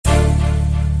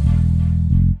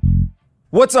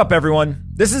What's up, everyone?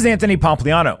 This is Anthony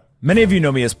Pompliano. Many of you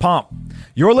know me as Pomp.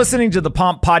 You're listening to the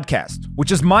Pomp Podcast,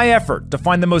 which is my effort to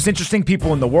find the most interesting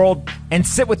people in the world and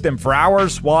sit with them for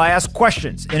hours while I ask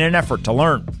questions in an effort to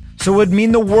learn. So it would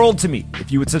mean the world to me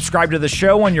if you would subscribe to the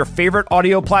show on your favorite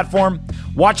audio platform,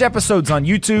 watch episodes on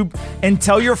YouTube, and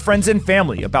tell your friends and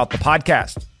family about the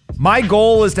podcast. My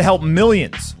goal is to help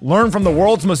millions learn from the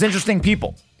world's most interesting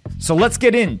people. So let's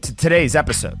get into today's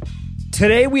episode.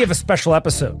 Today we have a special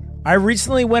episode. I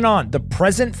recently went on the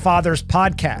Present Fathers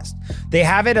podcast. They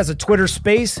have it as a Twitter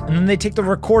space, and then they take the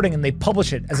recording and they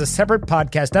publish it as a separate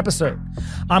podcast episode.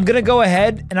 I'm going to go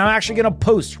ahead and I'm actually going to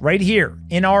post right here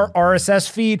in our RSS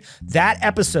feed that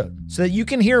episode so that you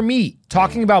can hear me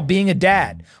talking about being a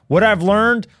dad, what I've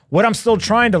learned, what I'm still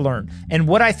trying to learn, and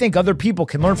what I think other people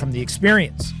can learn from the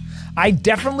experience. I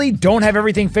definitely don't have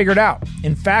everything figured out.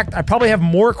 In fact, I probably have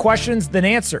more questions than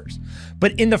answers.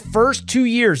 But in the first 2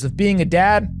 years of being a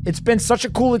dad, it's been such a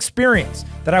cool experience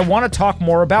that I want to talk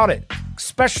more about it,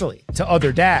 especially to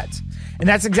other dads. And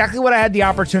that's exactly what I had the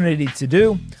opportunity to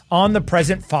do on the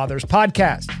Present Fathers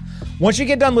podcast. Once you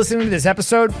get done listening to this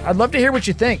episode, I'd love to hear what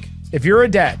you think. If you're a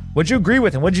dad, what'd you agree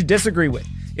with and what'd you disagree with?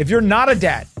 If you're not a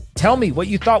dad, tell me what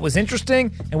you thought was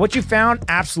interesting and what you found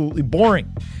absolutely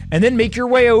boring. And then make your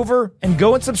way over and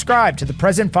go and subscribe to the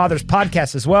Present Fathers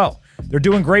podcast as well. They're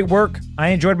doing great work. I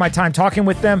enjoyed my time talking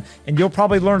with them, and you'll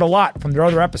probably learn a lot from their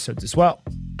other episodes as well.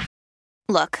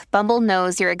 Look, Bumble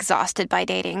knows you're exhausted by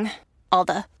dating. All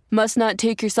the must not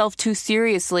take yourself too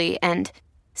seriously and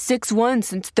 6'1"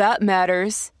 since that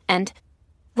matters. And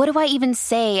what do I even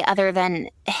say other than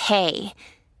hey?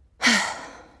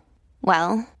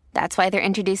 Well, that's why they're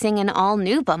introducing an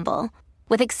all-new Bumble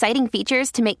with exciting features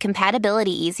to make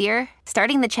compatibility easier,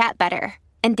 starting the chat better,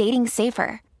 and dating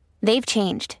safer. They've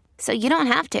changed, so you don't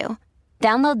have to.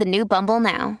 Download the new Bumble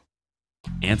now.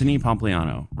 Anthony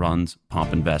Pompliano runs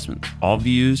Pomp Investments. All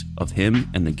views of him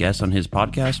and the guests on his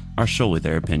podcast are solely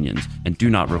their opinions and do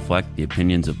not reflect the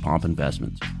opinions of Pomp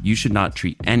Investments. You should not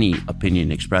treat any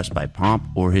opinion expressed by Pomp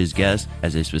or his guests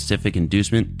as a specific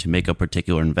inducement to make a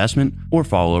particular investment or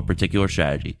follow a particular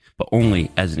strategy, but only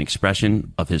as an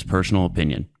expression of his personal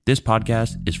opinion. This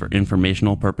podcast is for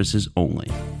informational purposes only.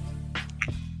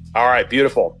 All right,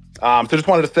 beautiful. So just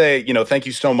wanted to say, thank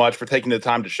you so much for taking the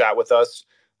time to chat with us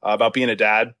about being a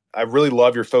dad. I really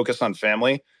love your focus on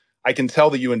family. I can tell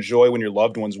that you enjoy when your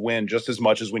loved ones win just as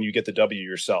much as when you get the W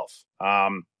yourself.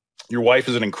 Your wife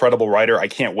is an incredible writer. I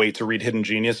can't wait to read Hidden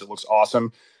Genius. It looks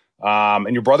awesome.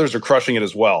 And your brothers are crushing it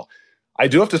as well. I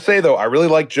do have to say, though, I really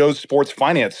like Joe's sports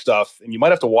finance stuff, and you might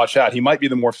have to watch out. He might be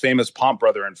the more famous Pomp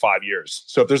brother in 5 years.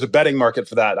 So if there's a betting market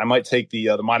for that, I might take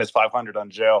the minus 500 on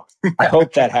Joe. I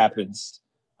hope that happens.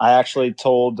 I actually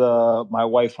told my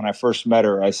wife when I first met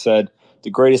her, I said, the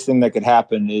greatest thing that could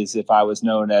happen is if I was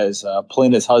known as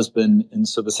Polina's husband. And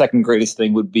so the second greatest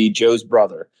thing would be Joe's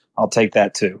brother. I'll take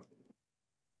that too.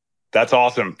 That's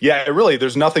awesome. Yeah,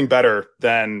 there's nothing better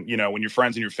than, when your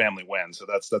friends and your family win. So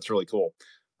that's really cool.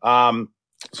 So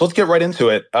let's get right into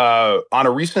it. On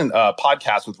a recent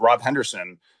podcast with Rob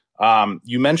Henderson,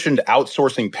 you mentioned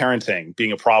outsourcing parenting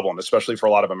being a problem, especially for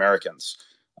a lot of Americans.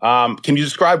 Can you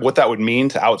describe what that would mean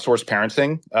to outsource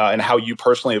parenting and how you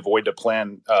personally avoid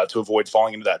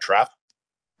falling into that trap?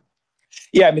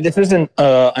 Yeah, I mean, this isn't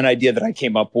an idea that I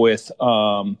came up with.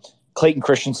 Clayton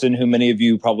Christensen, who many of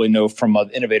you probably know from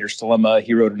Innovator's Dilemma,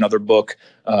 he wrote another book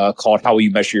called How Will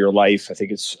You Measure Your Life? I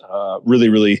think it's really,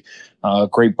 really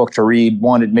great book to read.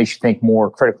 One, it makes you think more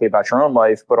critically about your own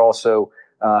life, but also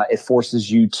it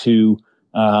forces you to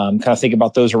kind of think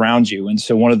about those around you. And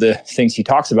so one of the things he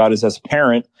talks about is as a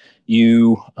parent,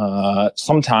 you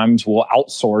sometimes will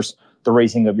outsource the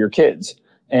raising of your kids.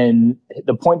 And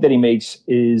the point that he makes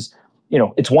is,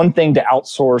 it's one thing to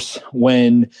outsource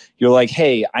when you're like,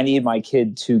 hey, I need my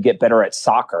kid to get better at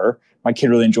soccer. My kid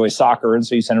really enjoys soccer, and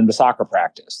so you send him to soccer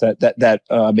practice. That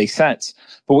makes sense.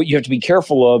 But what you have to be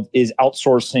careful of is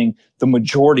outsourcing the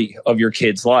majority of your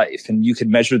kid's life. And you could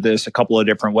measure this a couple of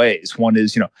different ways. One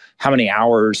is, how many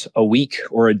hours a week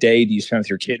or a day do you spend with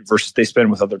your kid versus they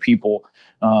spend with other people?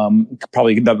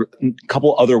 Probably a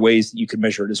couple other ways that you could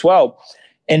measure it as well.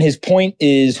 And his point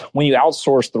is when you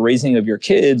outsource the raising of your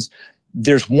kids,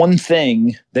 there's one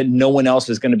thing that no one else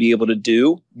is going to be able to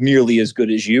do nearly as good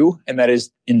as you, and that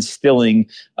is instilling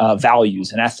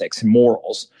values and ethics and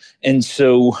morals. And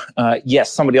so, yes,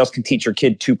 somebody else can teach your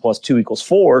kid 2 + 2 =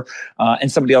 4,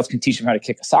 and somebody else can teach them how to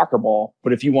kick a soccer ball.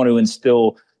 But if you want to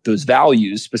instill those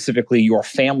values, specifically your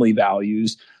family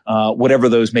values, whatever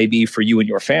those may be for you and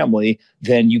your family,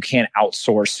 then you can't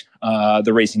outsource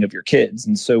the raising of your kids.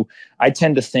 And so I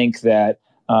tend to think that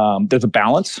there's a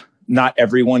balance not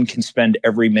everyone can spend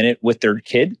every minute with their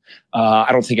kid.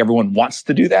 I don't think everyone wants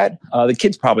to do that. The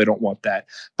kids probably don't want that,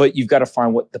 but you've got to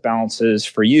find what the balance is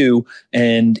for you.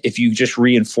 And if you just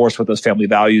reinforce what those family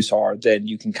values are, then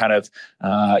you can kind of,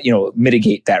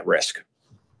 mitigate that risk.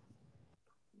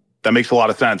 That makes a lot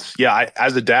of sense. Yeah,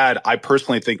 as a dad, I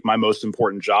personally think my most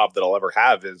important job that I'll ever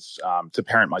have is to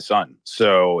parent my son.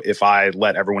 So if I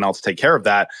let everyone else take care of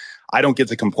that, I don't get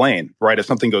to complain, right? If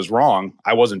something goes wrong,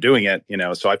 I wasn't doing it,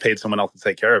 so I paid someone else to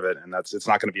take care of it, and it's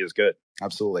not going to be as good.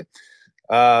 Absolutely.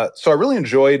 So I really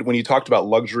enjoyed when you talked about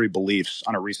luxury beliefs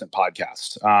on a recent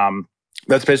podcast.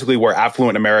 That's basically where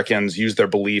affluent Americans use their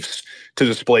beliefs to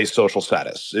display social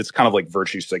status. It's kind of like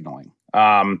virtue signaling.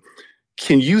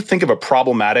 Can you think of a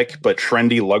problematic but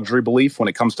trendy luxury belief when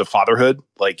it comes to fatherhood?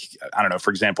 Like, I don't know,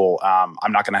 for example,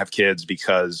 I'm not going to have kids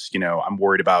because, I'm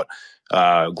worried about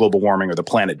global warming or the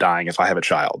planet dying if I have a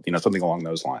child, something along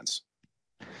those lines.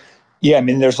 Yeah, I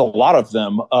mean, there's a lot of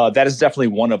them. That is definitely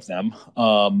one of them.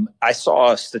 I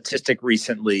saw a statistic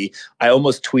recently. I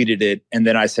almost tweeted it, and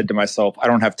then I said to myself, I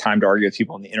don't have time to argue with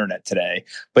people on the internet today.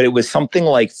 But it was something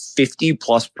like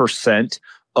 50+%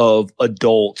 of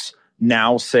adults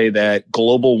now say that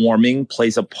global warming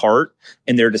plays a part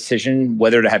in their decision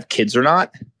whether to have kids or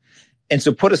not. And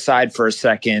so put aside for a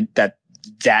second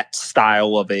that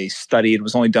style of a study, it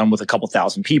was only done with a couple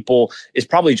thousand people, is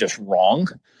probably just wrong.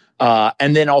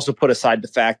 And then also put aside the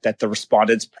fact that the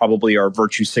respondents probably are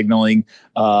virtue signaling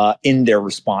in their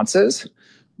responses.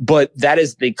 But that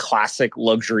is the classic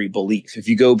luxury belief. If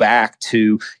you go back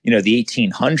to the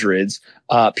 1800s,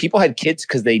 people had kids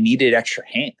because they needed extra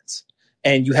hands.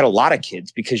 And you had a lot of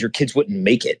kids because your kids wouldn't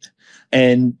make it.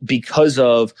 And because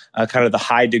of kind of the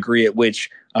high degree at which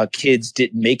kids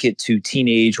didn't make it to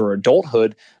teenage or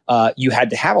adulthood, you had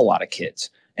to have a lot of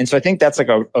kids. And so I think that's like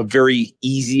a very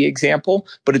easy example,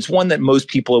 but it's one that most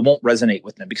people, it won't resonate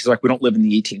with them because we don't live in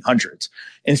the 1800s.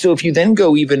 And so if you then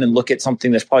go even and look at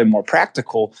something that's probably more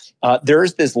practical,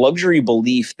 there's this luxury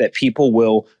belief that people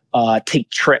will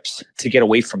take trips to get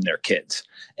away from their kids.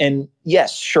 And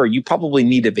yes, sure, you probably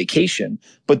need a vacation,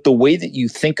 but the way that you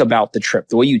think about the trip,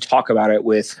 the way you talk about it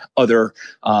with other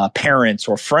parents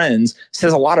or friends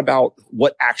says a lot about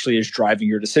what actually is driving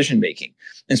your decision making.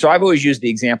 And so I've always used the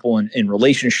example in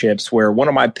relationships where one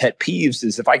of my pet peeves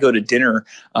is if I go to dinner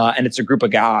and it's a group of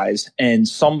guys and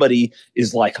somebody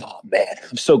is like, oh man,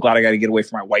 I'm so glad I got to get away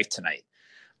from my wife tonight.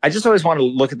 I just always want to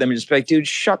look at them and just be like, dude,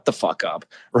 shut the fuck up,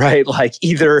 right? Like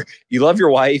either you love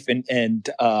your wife and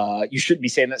you shouldn't be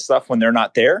saying that stuff when they're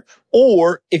not there,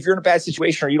 or if you're in a bad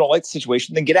situation or you don't like the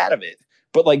situation, then get out of it.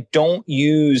 But don't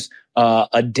use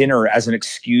a dinner as an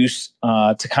excuse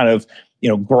to kind of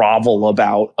grovel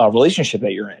about a relationship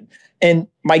that you're in. And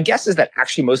my guess is that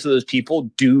actually most of those people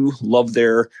do love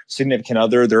their significant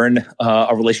other. They're in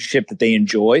a relationship that they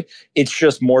enjoy. It's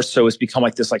just more so it's become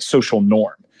like this social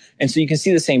norm. And so you can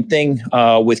see the same thing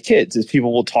with kids, is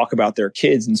people will talk about their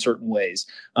kids in certain ways.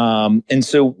 And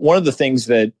so one of the things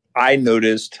that I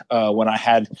noticed when I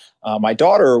had my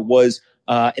daughter was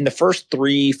in the first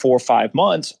 3, 4, 5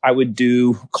 months, I would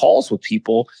do calls with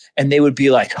people and they would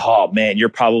be like, oh man, you're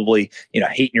probably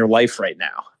hating your life right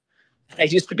now. I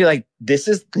used to be like, this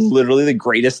is literally the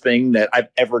greatest thing that I've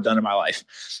ever done in my life.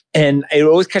 And it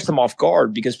always catch them off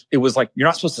guard because it was like, you're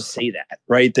not supposed to say that,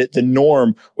 right? The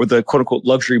norm or the quote unquote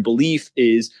luxury belief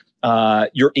is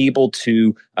you're able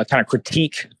to kind of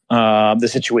critique the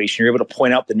situation. You're able to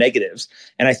point out the negatives.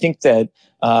 And I think that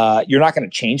you're not going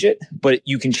to change it, but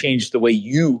you can change the way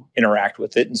you interact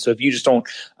with it. And so if you just don't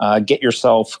get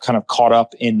yourself kind of caught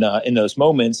up in those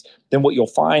moments, then what you'll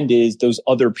find is those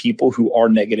other people who are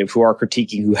negative, who are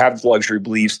critiquing, who have luxury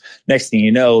beliefs, next thing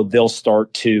you know, they'll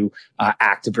start to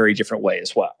act a very different way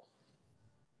as well.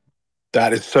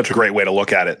 That is such a great way to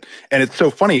look at it. And it's so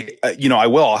funny,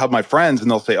 I'll have my friends and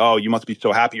they'll say, oh, you must be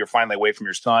so happy you're finally away from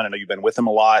your son. I know you've been with him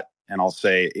a lot. And I'll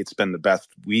say, it's been the best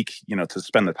week, to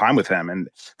spend the time with him. And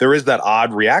there is that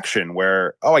odd reaction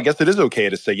where, oh, I guess it is okay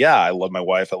to say, yeah, I love my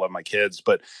wife, I love my kids.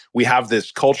 But we have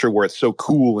this culture where it's so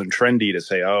cool and trendy to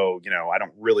say, oh, I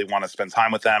don't really want to spend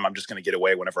time with them. I'm just going to get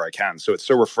away whenever I can. So it's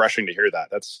so refreshing to hear that.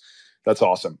 That's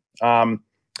awesome.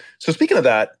 So speaking of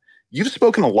that, you've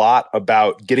spoken a lot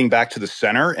about getting back to the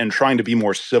center and trying to be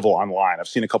more civil online. I've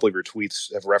seen a couple of your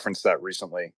tweets have referenced that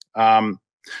recently.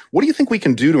 What do you think we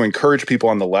can do to encourage people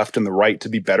on the left and the right to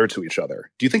be better to each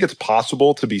other? Do you think it's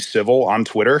possible to be civil on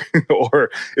Twitter, or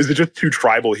is it just too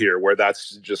tribal here where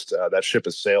that's just that ship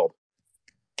has sailed?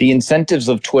 The incentives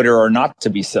of Twitter are not to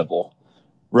be civil.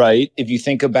 right? If you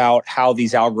think about how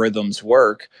these algorithms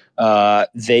work,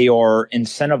 they are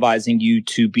incentivizing you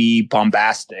to be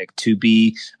bombastic, to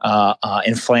be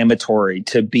inflammatory,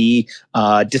 to be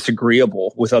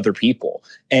disagreeable with other people.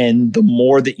 And the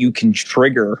more that you can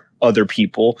trigger other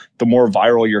people, the more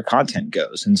viral your content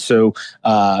goes. And so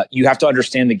you have to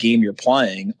understand the game you're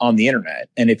playing on the internet.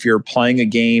 And if you're playing a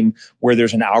game where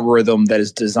there's an algorithm that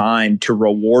is designed to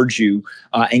reward you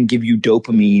and give you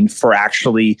dopamine for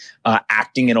actually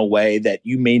acting in a way that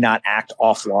you may not act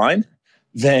offline,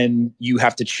 then you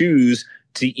have to choose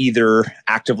to either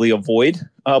actively avoid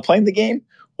playing the game,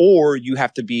 or you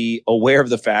have to be aware of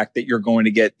the fact that you're going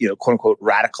to get, quote unquote,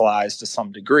 radicalized to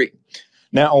some degree.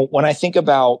 Now, when I think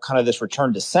about kind of this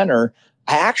return to center,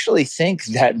 I actually think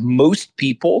that most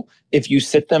people, if you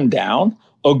sit them down,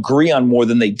 agree on more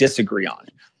than they disagree on.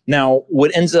 Now,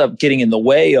 what ends up getting in the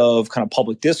way of kind of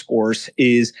public discourse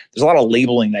is there's a lot of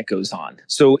labeling that goes on.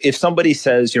 So if somebody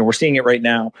says, we're seeing it right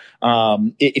now,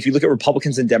 if you look at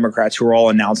Republicans and Democrats who are all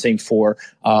announcing for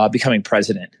becoming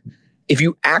president, if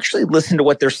you actually listen to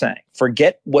what they're saying,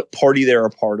 forget what party they're a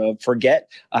part of, forget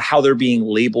how they're being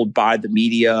labeled by the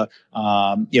media,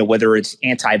 whether it's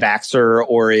anti-vaxxer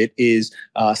or it is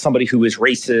somebody who is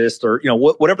racist or,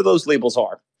 whatever those labels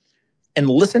are, and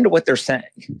listen to what they're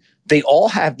saying. They all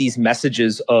have these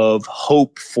messages of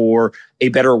hope for a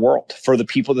better world for the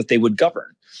people that they would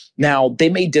govern. Now, they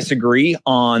may disagree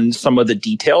on some of the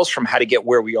details from how to get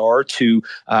where we are to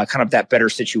kind of that better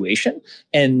situation.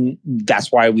 And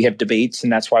that's why we have debates.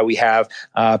 And that's why we have,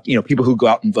 people who go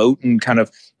out and vote and kind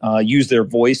of use their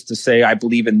voice to say, I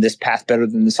believe in this path better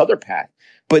than this other path.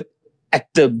 But at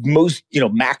the most,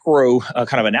 macro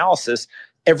kind of analysis,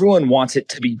 everyone wants it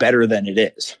to be better than it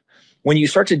is. When you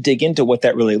start to dig into what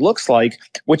that really looks like,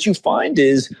 what you find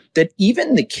is that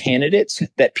even the candidates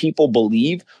that people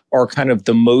believe are kind of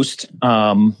the most,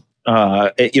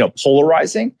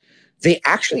 polarizing, they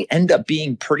actually end up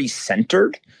being pretty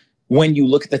centered when you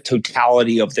look at the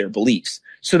totality of their beliefs.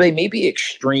 So they may be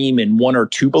extreme in one or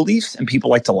two beliefs, and people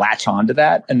like to latch onto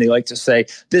that. And they like to say,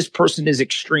 this person is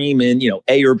extreme in,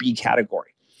 A or B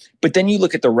category. But then you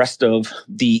look at the rest of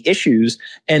the issues,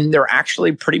 and they're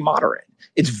actually pretty moderate.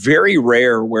 It's very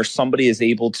rare where somebody is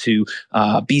able to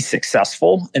be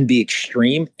successful and be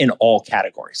extreme in all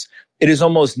categories. It is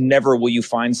almost never will you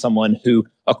find someone who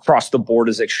across the board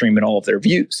is extreme in all of their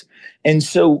views. And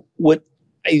so what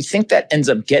I think that ends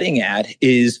up getting at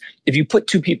is if you put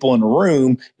two people in a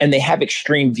room and they have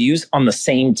extreme views on the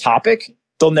same topic,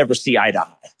 they'll never see eye to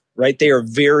eye, right? They are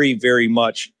very, very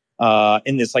much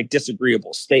in this like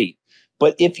disagreeable state.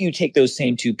 But if you take those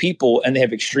same two people and they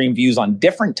have extreme views on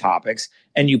different topics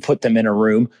and you put them in a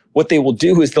room, what they will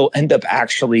do is they'll end up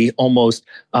actually almost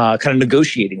kind of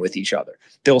negotiating with each other.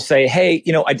 They'll say, hey,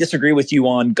 I disagree with you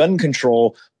on gun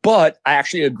control, but I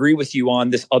actually agree with you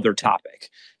on this other topic.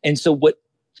 And so what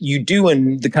you do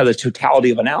in the kind of the totality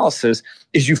of analysis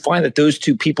is you find that those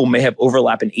two people may have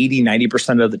overlap in 80,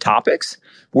 90% of the topics.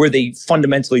 Where they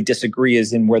fundamentally disagree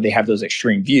is in where they have those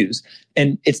extreme views.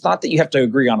 And it's not that you have to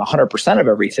agree on 100% of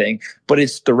everything, but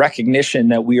it's the recognition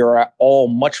that we are all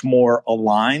much more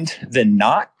aligned than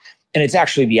not. And it's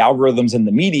actually the algorithms in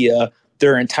the media,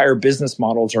 their entire business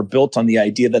models are built on the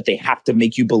idea that they have to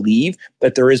make you believe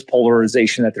that there is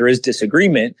polarization, that there is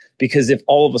disagreement. Because if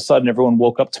all of a sudden everyone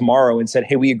woke up tomorrow and said,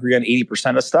 hey, we agree on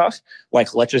 80% of stuff,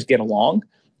 like let's just get along,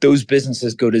 those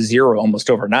businesses go to zero almost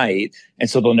overnight. And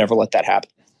so they'll never let that happen.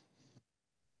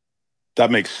 That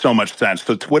makes so much sense.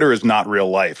 So Twitter is not real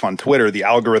life. On Twitter, the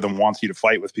algorithm wants you to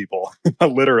fight with people,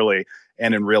 literally.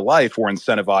 And in real life, we're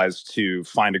incentivized to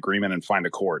find agreement and find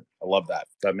accord. I love that.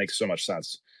 That makes so much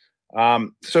sense.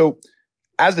 So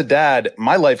as a dad,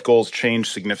 my life goals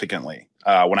changed significantly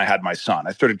when I had my son.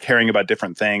 I started caring about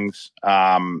different things.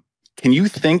 Can you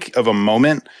think of a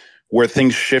moment where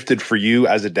things shifted for you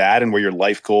as a dad and where your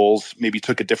life goals maybe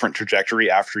took a different trajectory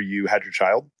after you had your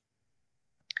child?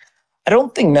 I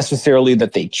don't think necessarily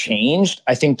that they changed.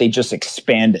 I think they just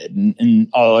expanded. And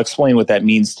I'll explain what that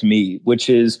means to me, which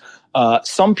is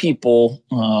some people,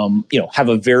 have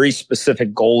a very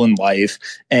specific goal in life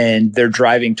and they're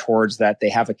driving towards that. They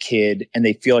have a kid and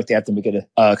they feel like they have to make it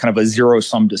a kind of a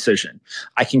zero-sum decision.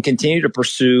 I can continue to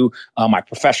pursue my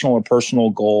professional or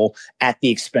personal goal at the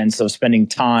expense of spending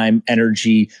time,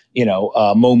 energy,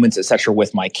 moments, et cetera,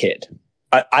 with my kid.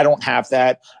 I don't have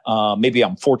that. Maybe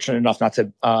I'm fortunate enough not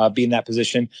to be in that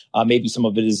position. Maybe some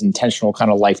of it is intentional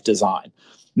kind of life design.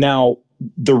 Now,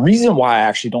 The reason why I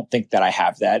actually don't think that I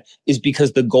have that is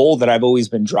because the goal that I've always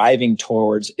been driving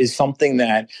towards is something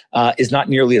that is not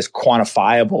nearly as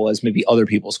quantifiable as maybe other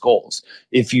people's goals.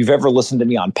 If you've ever listened to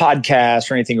me on podcasts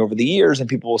or anything over the years, and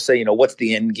people will say, what's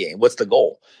the end game? What's the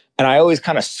goal? And I always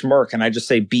kind of smirk and I just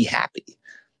say, be happy.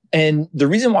 And the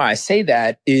reason why I say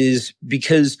that is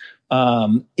because,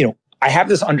 I have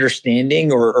this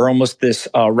understanding or almost this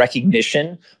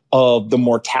recognition of the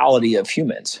mortality of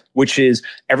humans, which is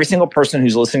every single person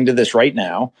who's listening to this right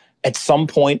now, at some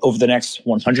point over the next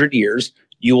 100 years,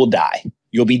 you will die.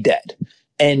 You'll be dead.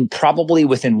 And probably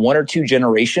within 1 or 2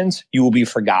 generations, you will be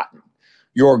forgotten.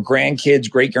 Your grandkids,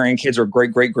 great-grandkids, or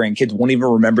great-great-grandkids won't even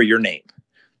remember your name.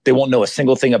 They won't know a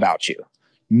single thing about you.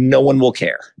 No one will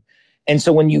care. And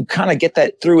so when you kind of get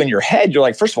that through in your head, you're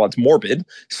like, first of all, it's morbid.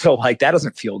 So like that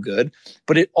doesn't feel good.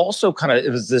 But it also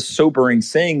it was this sobering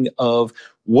thing of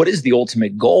what is the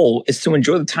ultimate goal is to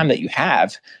enjoy the time that you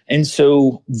have. And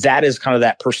so that is kind of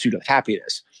that pursuit of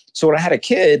happiness. So when I had a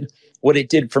kid, what it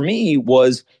did for me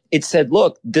was it said,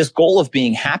 look, this goal of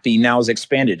being happy now is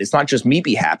expanded. It's not just me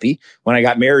be happy. When I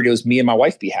got married, it was me and my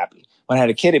wife be happy. When I had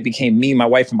a kid, it became me, my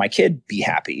wife, and my kid be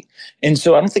happy. And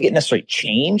so I don't think it necessarily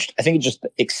changed. I think it just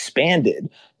expanded.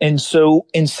 And so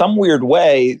in some weird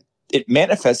way, it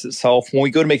manifests itself when we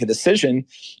go to make a decision.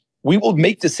 We will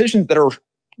make decisions that are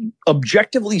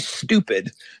objectively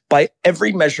stupid by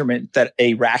every measurement that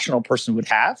a rational person would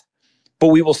have. But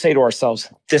we will say to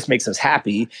ourselves, this makes us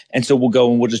happy. And so we'll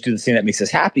go and we'll just do the thing that makes us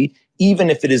happy,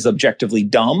 even if it is objectively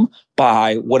dumb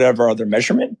by whatever other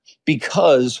measurement,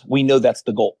 because we know that's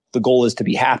the goal. The goal is to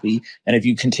be happy. And if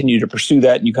you continue to pursue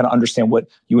that and you kind of understand what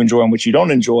you enjoy and what you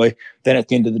don't enjoy, then at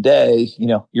the end of the day,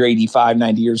 you're 85,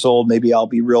 90 years old. Maybe I'll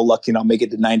be real lucky and I'll make it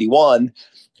to 91.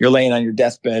 You're laying on your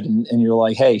deathbed and you're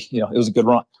like, hey, it was a good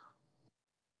run.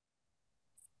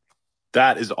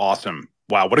 That is awesome.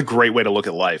 Wow. What a great way to look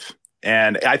at life.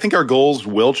 And I think our goals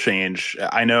will change.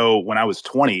 I know when I was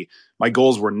 20, my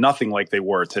goals were nothing like they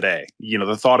were today.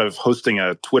 The thought of hosting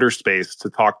a Twitter space to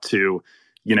talk to,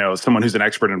 someone who's an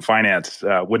expert in finance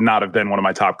would not have been one of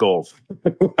my top goals.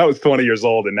 I was 20 years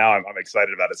old and now I'm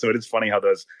excited about it. So it is funny how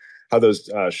those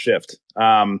shift.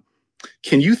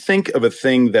 Can you think of a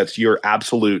thing that's your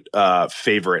absolute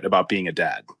favorite about being a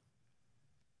dad?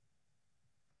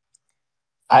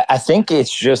 I think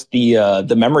it's just the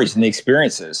memories and the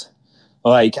experiences.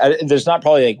 There's not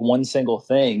probably like one single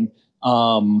thing.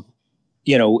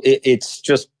 It's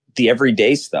just the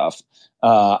everyday stuff.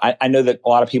 I know that a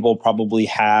lot of people probably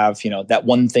have, that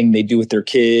one thing they do with their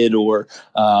kid or,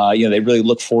 they really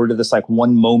look forward to this like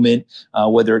one moment,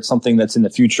 whether it's something that's in the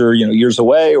future, years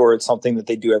away, or it's something that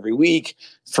they do every week.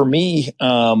 For me,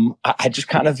 I just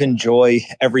kind of enjoy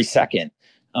every second.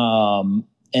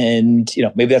 And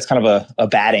maybe that's kind of a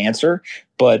bad answer,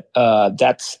 but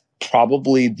that's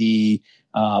probably the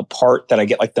part that I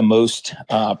get like the most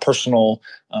personal,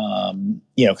 kind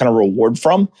of reward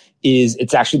from is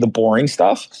it's actually the boring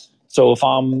stuff. So if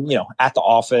I'm, at the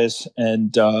office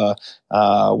and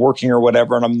working or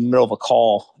whatever, and I'm in the middle of a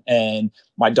call and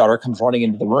my daughter comes running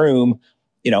into the room,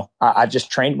 I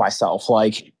just trained myself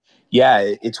like, yeah,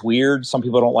 it's weird. Some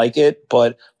people don't like it,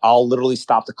 but I'll literally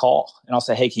stop the call and I'll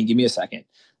say, hey, can you give me a second?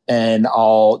 And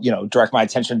I'll, direct my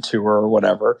attention to her or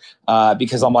whatever,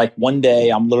 because I'm like, one day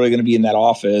I'm literally going to be in that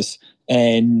office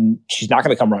and she's not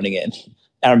going to come running in.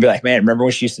 And I'll be like, man, remember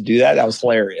when she used to do that? That was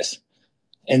hilarious.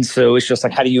 And so it's just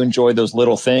like, how do you enjoy those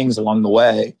little things along the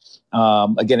way?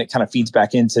 Again, it kind of feeds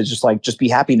back into just be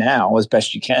happy now as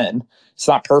best you can. It's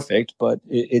not perfect, but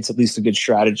it's at least a good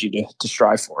strategy to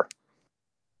strive for.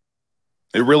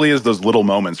 It really is those little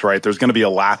moments, right? There's going to be a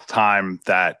last time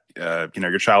that,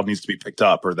 your child needs to be picked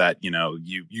up or that,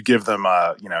 you give them,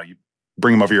 you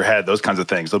bring them over your head, those kinds of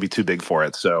things. They'll be too big for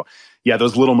it. So yeah,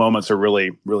 those little moments are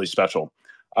really, really special.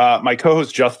 My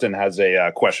co-host Justin has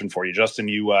a question for you. Justin,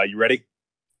 you ready?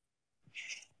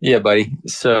 Yeah, buddy.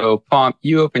 So Pomp,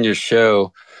 you opened your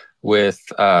show with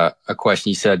a question.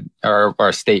 You said, or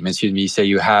a statement, excuse me. You say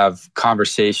you have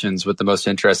conversations with the most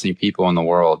interesting people in the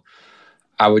world.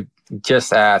 I would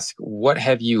just ask, what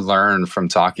have you learned from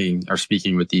talking or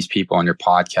speaking with these people on your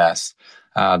podcast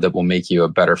that will make you a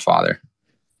better father?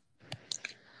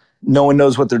 No one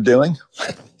knows what they're doing.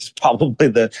 It's probably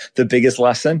the biggest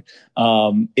lesson.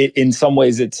 In some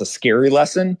ways, it's a scary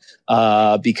lesson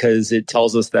because it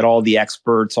tells us that all the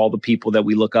experts, all the people that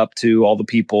we look up to, all the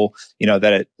people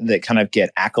that kind of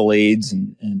get accolades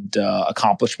and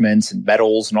accomplishments and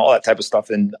medals and all that type of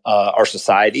stuff in our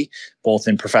society, both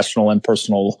in professional and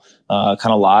personal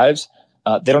kind of lives,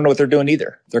 they don't know what they're doing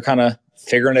either. They're kind of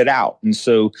figuring it out. And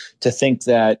so to think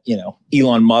that,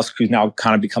 Elon Musk, who's now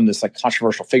kind of become this like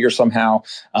controversial figure somehow,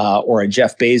 or a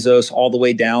Jeff Bezos, all the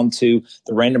way down to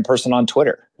the random person on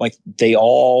Twitter, like they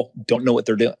all don't know what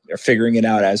they're doing. They're figuring it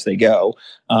out as they go.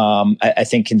 I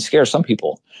think can scare some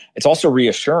people. It's also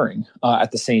reassuring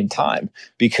at the same time,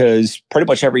 because pretty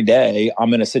much every day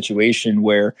I'm in a situation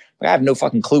where I have no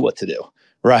fucking clue what to do.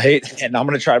 Right. And I'm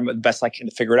going to try the best I can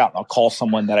to figure it out. And I'll call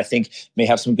someone that I think may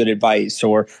have some good advice,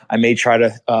 or I may try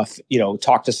to,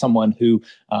 talk to someone who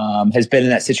has been in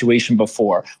that situation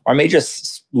before, or I may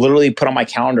just literally put on my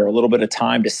calendar a little bit of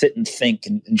time to sit and think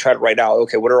and try to write out,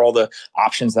 okay, what are all the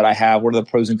options that I have? What are the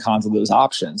pros and cons of those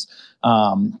options?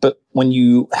 But when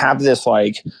you have this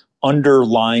like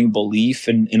underlying belief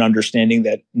and understanding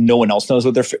that no one else knows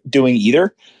what they're doing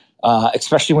either,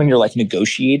 especially when you're like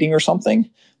negotiating or something,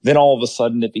 then all of a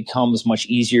sudden it becomes much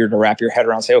easier to wrap your head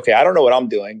around and say, okay, I don't know what I'm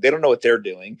doing. They don't know what they're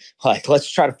doing. Like, let's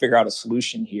try to figure out a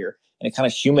solution here. And it kind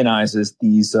of humanizes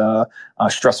these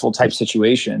stressful type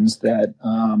situations that,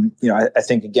 I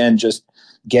think, again, just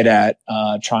get at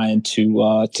trying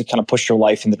to kind of push your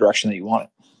life in the direction that you want it.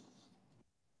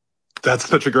 That's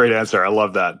such a great answer. I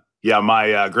love that. Yeah,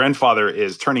 my grandfather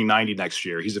is turning 90 next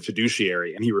year. He's a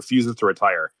fiduciary and he refuses to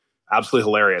retire. Absolutely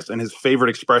hilarious. And his favorite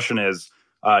expression is,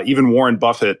 even Warren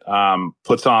Buffett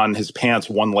puts on his pants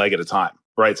one leg at a time,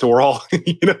 right? So we're all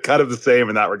kind of the same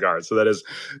in that regard. So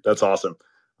that's awesome.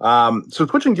 So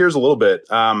switching gears a little bit,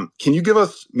 can you give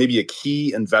us maybe a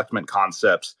key investment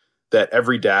concept that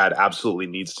every dad absolutely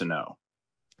needs to know?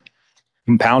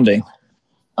 Compounding.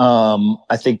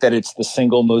 I think that it's the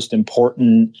single most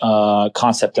important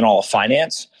concept in all of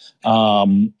finance.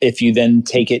 If you then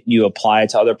take it and you apply it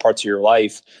to other parts of your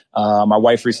life, my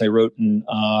wife recently wrote in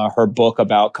her book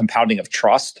about compounding of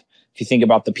trust. If you think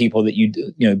about the people that you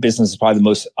do, business is probably the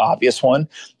most obvious one.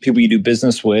 People you do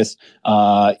business with,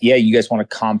 you guys want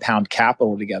to compound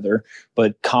capital together,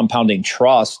 but compounding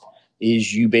trust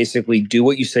is you basically do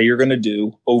what you say you're going to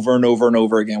do over and over and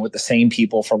over again with the same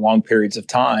people for long periods of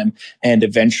time. And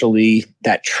eventually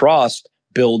that trust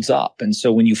builds up. And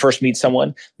so when you first meet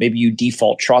someone, maybe you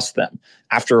default trust them.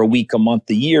 After a week, a month,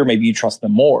 a year, maybe you trust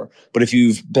them more. But if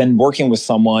you've been working with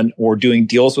someone or doing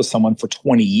deals with someone for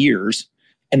 20 years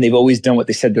and they've always done what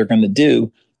they said they're going to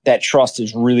do, that trust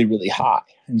is really, really high.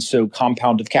 And so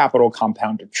compound of capital,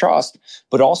 compound of trust,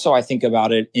 but also I think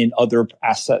about it in other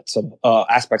aspects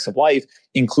of life,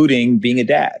 including being a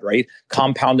dad, right?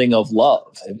 Compounding of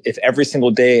love. If every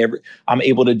single day I'm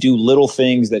able to do little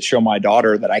things that show my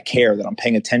daughter that I care, that I'm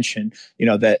paying attention,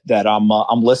 that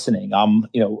I'm listening, I'm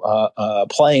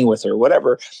playing with her,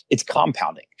 whatever, it's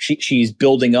compounding. She's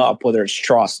building up, whether it's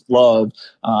trust, love,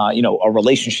 a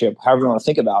relationship, however you want to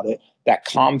think about it. That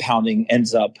compounding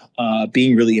ends up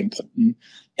being really important.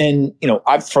 And,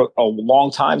 I've for a long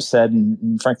time said,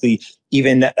 and frankly,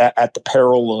 even at the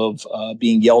peril of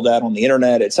being yelled at on the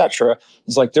internet, et cetera,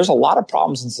 it's like there's a lot of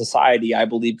problems in society I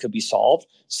believe could be solved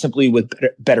simply with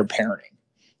better parenting.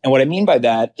 And what I mean by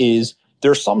that is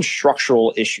there's some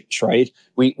structural issues, right?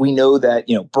 We know that,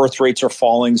 birth rates are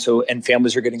falling, and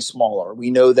families are getting smaller.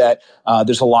 We know that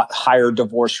there's a lot higher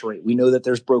divorce rate. We know that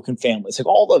there's broken families, like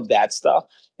all of that stuff.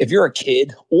 If you're a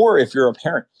kid or if you're a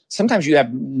parent, sometimes you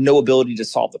have no ability to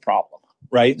solve the problem,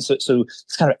 right? So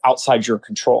it's kind of outside your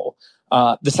control.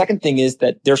 The second thing is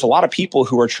that there's a lot of people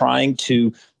who are trying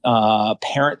to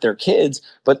parent their kids,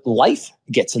 but life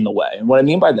gets in the way. And what I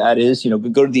mean by that is, we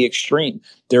go to the extreme.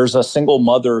 There's a single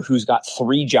mother who's got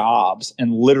 3 jobs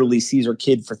and literally sees her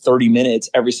kid for 30 minutes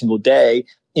every single day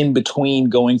in between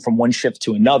going from one shift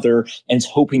to another, and is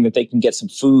hoping that they can get some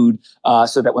food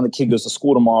so that when the kid goes to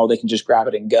school tomorrow, they can just grab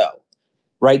it and go.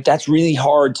 Right? That's really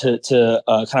hard to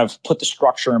kind of put the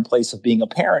structure in place of being a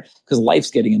parent because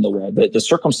life's getting in the way. The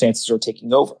circumstances are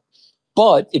taking over.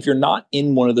 But if you're not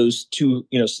in one of those two,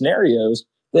 scenarios,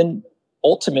 then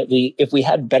ultimately, if we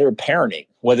had better parenting,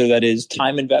 whether that is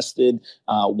time invested,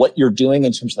 what you're doing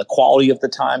in terms of the quality of the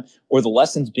time or the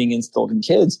lessons being instilled in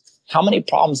kids, how many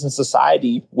problems in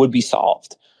society would be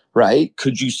solved? Right?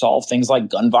 Could you solve things like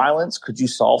gun violence? Could you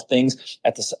solve things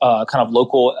at this kind of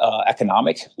local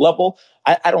economic level?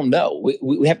 I don't know.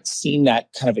 We haven't seen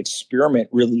that kind of experiment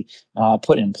really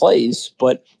put in place.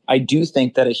 But I do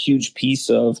think that a huge piece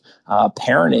of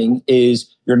parenting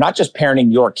is you're not just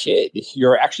parenting your kid.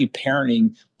 You're actually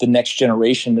parenting the next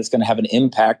generation that's going to have an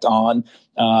impact on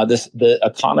the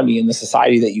economy and the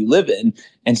society that you live in.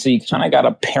 And so you kind of got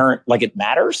to parent like it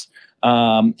matters.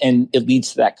 And it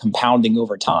leads to that compounding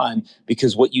over time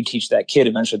because what you teach that kid,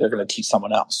 eventually they're going to teach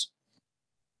someone else.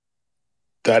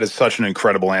 That is such an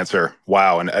incredible answer.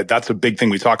 Wow. And that's a big thing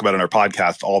we talk about in our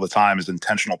podcast all the time is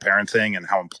intentional parenting and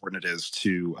how important it is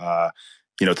to,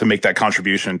 to make that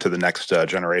contribution to the next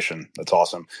generation. That's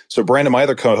awesome. So Brandon, my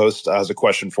other co-host, has a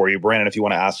question for you. Brandon, if you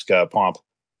want to ask Pomp.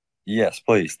 Yes,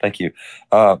 please. Thank you.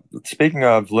 Speaking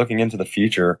of looking into the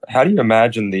future, how do you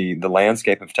imagine the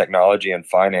landscape of technology and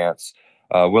finance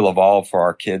will evolve for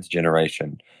our kids'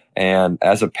 generation? And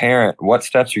as a parent, what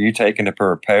steps are you taking to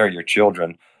prepare your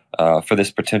children for this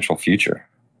potential future?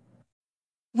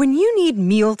 When you need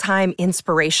mealtime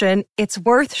inspiration, it's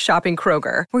worth shopping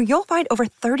Kroger, where you'll find over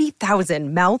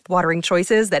 30,000 mouth-watering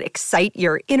choices that excite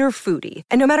your inner foodie.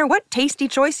 And no matter what tasty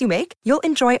choice you make, you'll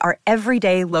enjoy our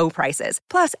everyday low prices,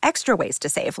 plus extra ways to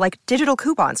save, like digital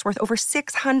coupons worth over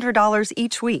 $600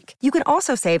 each week. You can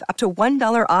also save up to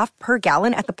 $1 off per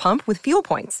gallon at the pump with fuel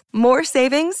points. More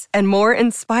savings and more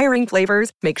inspiring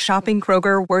flavors make shopping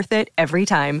Kroger worth it every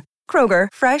time. Kroger,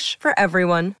 fresh for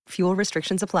everyone. Fuel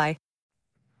restrictions apply.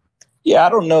 Yeah, I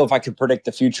don't know if I could predict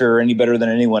the future any better than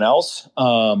anyone else.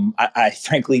 I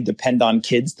frankly depend on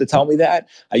kids to tell me that.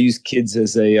 I use kids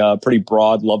as a pretty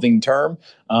broad, loving term.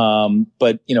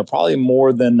 But, probably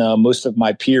more than most of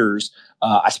my peers,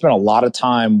 I spent a lot of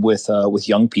time with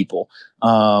young people.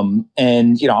 And,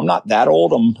 I'm not that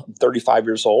old. I'm 35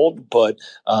 years old, but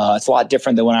it's a lot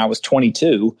different than when I was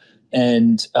 22.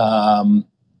 And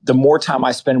the more time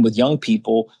I spend with young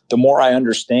people, the more I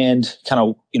understand kind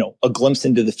of, a glimpse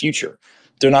into the future.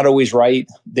 They're not always right.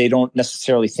 They don't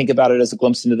necessarily think about it as a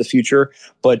glimpse into the future.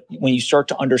 But when you start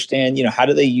to understand, how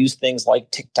do they use things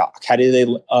like TikTok? How do they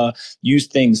use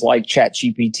things like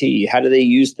ChatGPT? How do they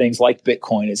use things like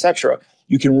Bitcoin, et cetera?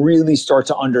 You can really start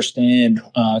to understand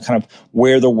kind of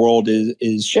where the world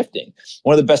is shifting.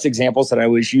 One of the best examples that I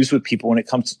always use with people when it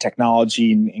comes to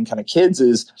technology and kind of kids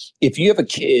is if you have a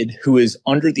kid who is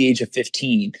under the age of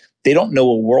 15, they don't know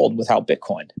a world without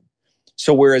Bitcoin.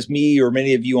 So whereas me or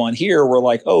many of you on here were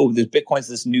like, oh, Bitcoin's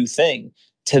this new thing.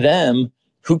 To them,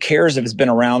 who cares if it's been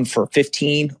around for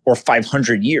 15 or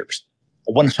 500 years?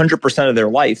 100% of their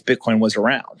life, Bitcoin was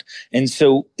around. And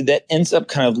so that ends up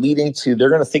kind of leading to, they're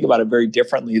going to think about it very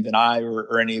differently than I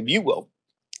or any of you will.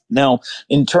 Now,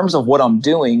 in terms of what I'm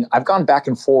doing, I've gone back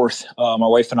and forth, my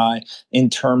wife and I, in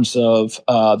terms of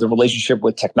the relationship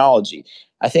with technology.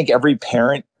 I think every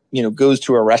parent, goes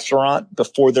to a restaurant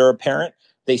before they're a parent.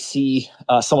 They see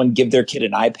someone give their kid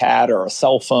an iPad or a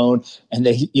cell phone, and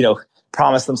they,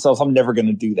 promise themselves, I'm never going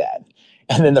to do that.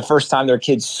 And then the first time their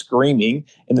kid's screaming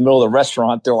in the middle of the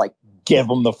restaurant, they're like, give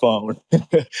them the phone.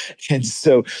 And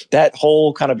so that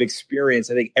whole kind of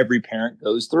experience, I think every parent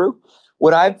goes through.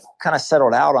 What I've kind of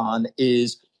settled out on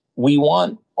is we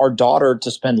want our daughter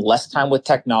to spend less time with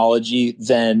technology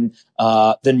than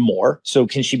more. So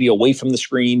can she be away from the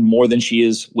screen more than she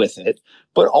is with it?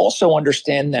 But also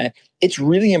understand that it's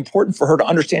really important for her to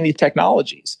understand these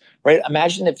technologies, right?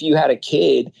 Imagine if you had a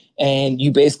kid and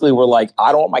you basically were like,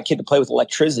 I don't want my kid to play with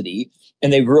electricity.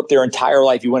 And they grew up their entire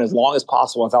life. You went as long as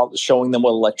possible without showing them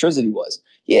what electricity was.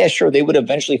 Yeah, sure. They would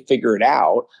eventually figure it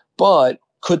out. But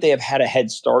could they have had a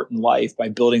head start in life by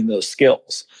building those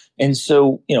skills? And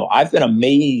so, I've been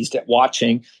amazed at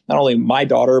watching not only my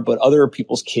daughter, but other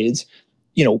people's kids,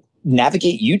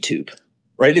 navigate YouTube.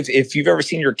 Right? If you've ever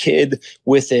seen your kid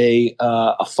with a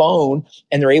phone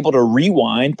and they're able to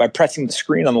rewind by pressing the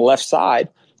screen on the left side,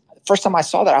 the first time I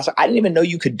saw that, I was like, I didn't even know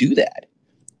you could do that.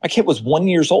 My kid was 1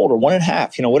 year old or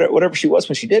 1.5, whatever she was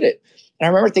when she did it. And I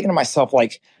remember thinking to myself,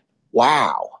 like,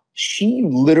 wow, she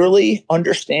literally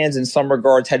understands in some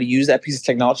regards how to use that piece of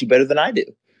technology better than I do.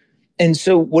 And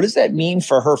so what does that mean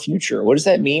for her future? What does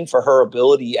that mean for her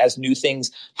ability as new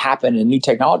things happen and new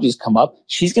technologies come up?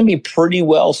 She's going to be pretty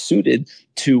well suited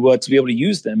to be able to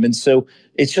use them. And so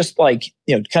it's just like,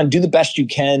 kind of do the best you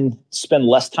can, spend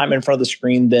less time in front of the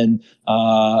screen than,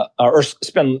 or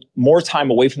spend more time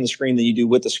away from the screen than you do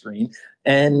with the screen,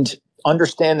 and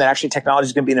understand that actually technology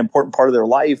is going to be an important part of their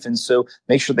life. And so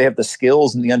make sure they have the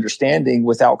skills and the understanding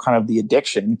without kind of the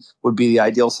addiction would be the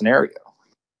ideal scenario.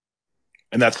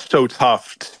 And that's so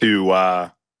tough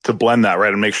to blend that,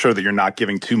 right? And make sure that you're not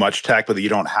giving too much tech, but that you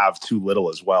don't have too little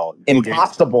as well.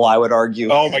 Impossible, I would argue.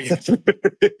 Oh my God.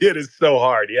 It is so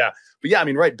hard. Yeah. But yeah, I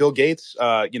mean, right. Bill Gates,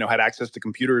 had access to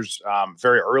computers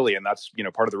very early. And that's,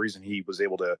 part of the reason he was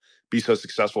able to be so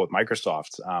successful with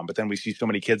Microsoft. But then we see so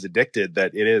many kids addicted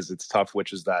that it's tough,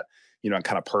 which is that,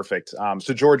 kind of perfect.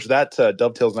 So George, that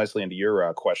dovetails nicely into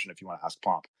your question if you want to ask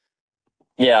Pomp.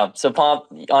 Yeah. So Pomp,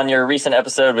 on your recent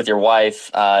episode with your wife,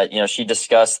 she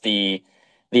discussed the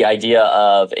idea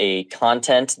of a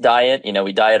content diet.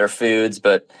 We diet our foods,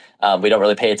 but we don't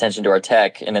really pay attention to our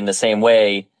tech. And in the same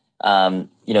way, the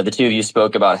two of you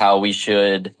spoke about how we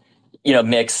should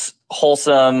mix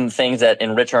wholesome things that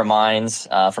enrich our minds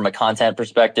from a content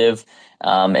perspective,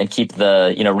 and keep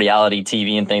the, reality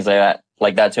TV and things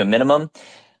like that to a minimum.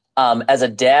 As a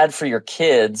dad for your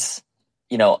kids,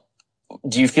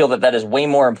 do you feel that is way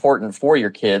more important for your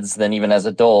kids than even as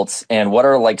adults? And what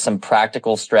are like some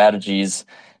practical strategies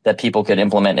that people could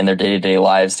implement in their day-to-day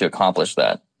lives to accomplish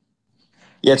that?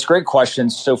 Yeah, it's a great question.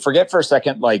 So forget for a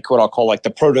second, like what I'll call like the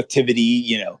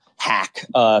productivity, hack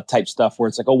type stuff where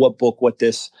it's like, oh, what book, what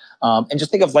this, and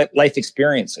just think of life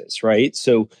experiences, right?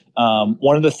 So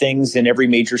one of the things in every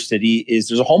major city is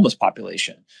there's a homeless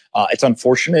population. It's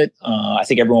unfortunate. I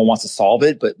think everyone wants to solve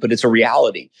it, but it's a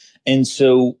reality. And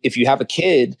so if you have a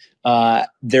kid,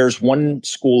 there's one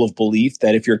school of belief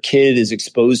that if your kid is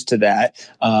exposed to that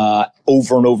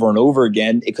over and over and over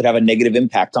again, it could have a negative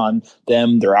impact on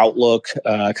them, their outlook,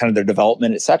 kind of their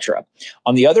development, et cetera.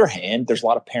 On the other hand, there's a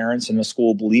lot of parents in a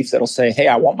school of belief that'll say, hey,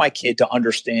 I want my kid to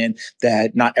understand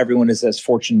that not everyone is as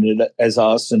fortunate as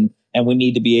us, and we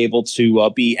need to be able to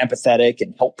be empathetic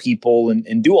and help people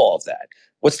and do all of that.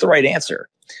 What's the right answer?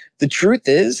 The truth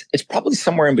is, it's probably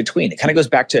somewhere in between. It kind of goes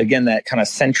back to, again, that kind of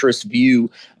centrist view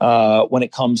when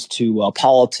it comes to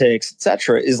politics, et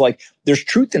cetera, is like there's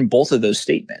truth in both of those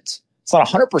statements. It's not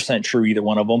 100% true, either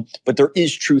one of them, but there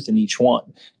is truth in each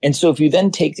one. And so if you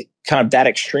then take kind of that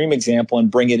extreme example and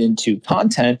bring it into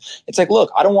content, it's like,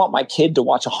 look, I don't want my kid to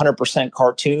watch 100%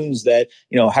 cartoons that,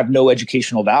 have no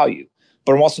educational value.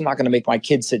 But I'm also not going to make my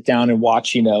kids sit down and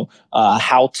watch,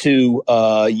 how-to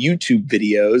YouTube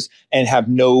videos and have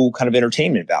no kind of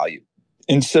entertainment value.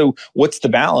 And so what's the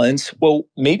balance? Well,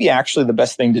 maybe actually the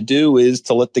best thing to do is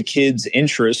to let the kids'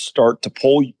 interests start to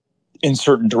pull in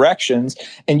certain directions.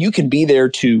 And you can be there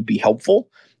to be helpful.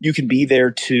 You can be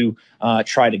there to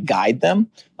try to guide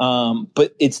them.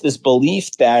 But it's this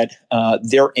belief that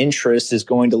their interest is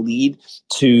going to lead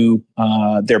to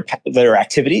their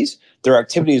activities. Their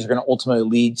activities are going to ultimately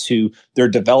lead to their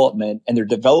development, and their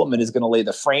development is going to lay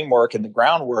the framework and the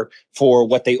groundwork for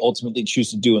what they ultimately choose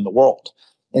to do in the world.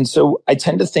 And so I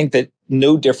tend to think that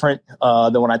no different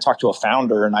than when I talk to a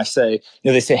founder and I say,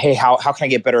 they say, hey, how can I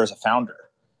get better as a founder?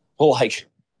 Well, like,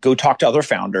 go talk to other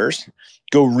founders,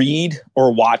 go read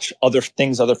or watch other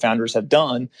things other founders have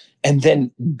done, and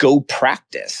then go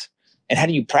practice. And how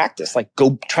do you practice? Like,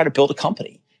 go try to build a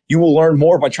company. You will learn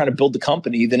more by trying to build the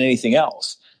company than anything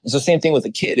else. And so same thing with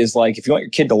a kid is like, if you want your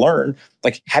kid to learn,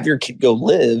 like have your kid go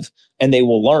live and they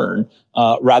will learn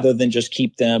rather than just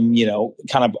keep them,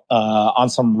 kind of on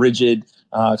some rigid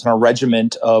kind of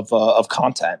regiment of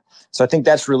content. So I think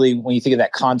that's really, when you think of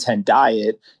that content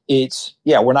diet, it's,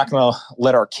 we're not going to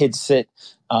let our kids sit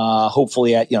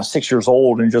hopefully at 6 years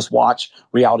old and just watch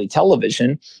reality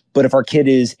television. But if our kid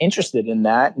is interested in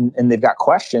that and they've got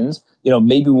questions,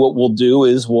 maybe what we'll do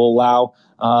is we'll allow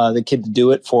the kid to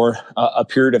do it for a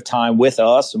period of time with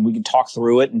us, and we can talk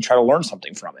through it and try to learn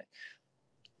something from it.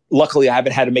 Luckily, I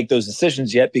haven't had to make those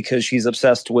decisions yet because she's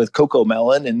obsessed with Coco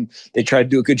Melon, and they try to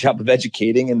do a good job of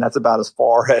educating, and that's about as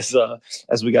far as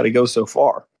we got to go so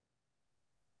far.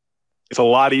 It's a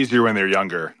lot easier when they're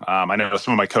younger. I know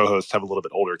some of my co-hosts have a little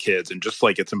bit older kids, and just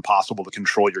like it's impossible to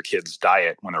control your kids'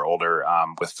 diet when they're older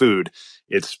with food,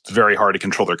 it's very hard to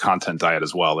control their content diet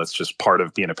as well. That's just part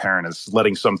of being a parent, is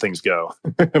letting some things go.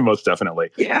 Most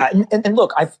definitely. Yeah. And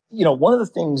look, one of the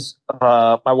things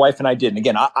my wife and I did, and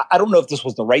again, I don't know if this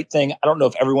was the right thing. I don't know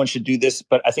if everyone should do this,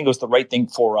 but I think it was the right thing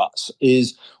for us,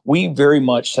 is we very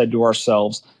much said to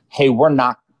ourselves, hey, we're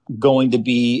not going to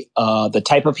be the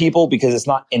type of people, because it's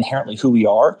not inherently who we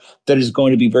are, that is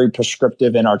going to be very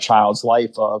prescriptive in our child's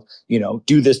life of,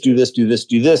 do this, do this, do this,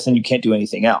 do this, and you can't do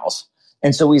anything else.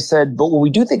 And so we said, but what we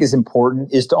do think is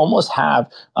important is to almost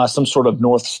have some sort of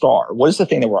North Star. What is the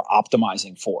thing that we're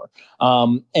optimizing for?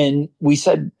 And we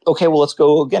said, okay, well, let's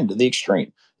go again to the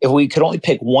extreme. If we could only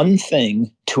pick one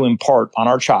thing to impart on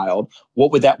our child,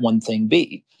 what would that one thing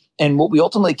be? And what we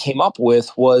ultimately came up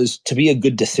with was to be a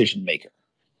good decision maker.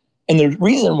 And the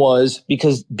reason was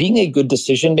because being a good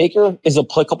decision maker is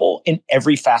applicable in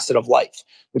every facet of life.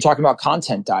 We're talking about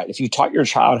content diet. If you taught your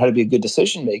child how to be a good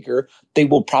decision maker, they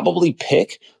will probably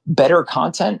pick better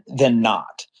content than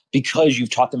not, because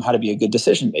you've taught them how to be a good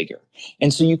decision maker.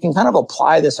 And so you can kind of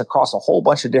apply this across a whole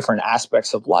bunch of different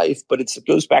aspects of life, but it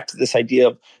goes back to this idea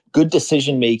of good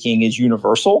decision making is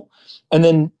universal. And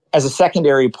then as a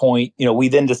secondary point, we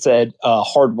then just said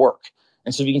hard work.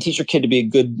 And so if you can teach your kid to be a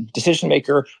good decision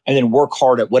maker and then work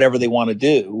hard at whatever they want to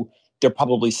do, they're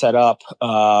probably set up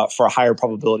for a higher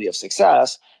probability of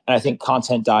success. And I think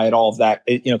content diet, all of that,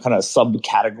 kind of a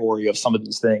subcategory of some of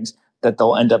these things that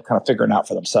they'll end up kind of figuring out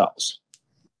for themselves.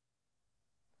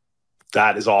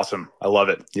 That is awesome. I love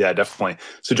it. Yeah, definitely.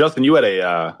 So Justin, you had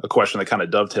a question that kind of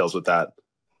dovetails with that.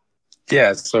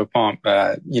 Yeah. So Pomp,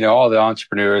 all the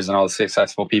entrepreneurs and all the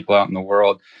successful people out in the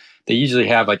world, they usually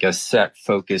have like a set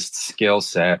focused skill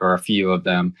set or a few of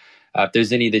them. If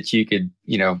there's any that you could,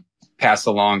 pass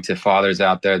along to fathers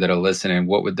out there that are listening,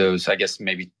 what would those, I guess,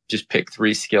 maybe just pick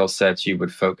 3 skill sets you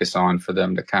would focus on for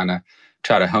them to kind of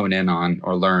try to hone in on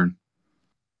or learn?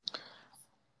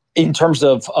 In terms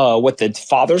of what the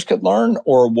fathers could learn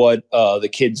or what the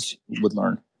kids would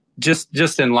learn?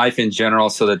 Just in life in general,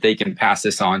 so that they can pass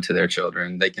this on to their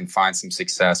children. They can find some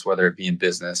success, whether it be in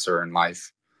business or in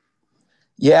life.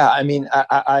 Yeah, I mean,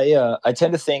 I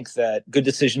tend to think that good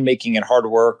decision making and hard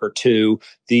work are 2.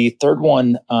 The third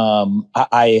one,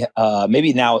 I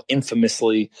maybe now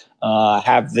infamously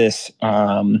have this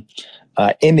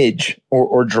image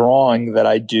or drawing that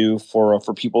I do for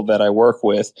people that I work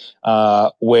with,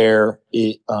 where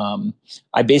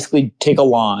I basically take a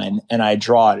line and I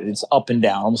draw it. It's up and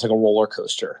down, almost like a roller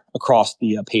coaster across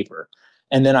the paper,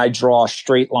 and then I draw a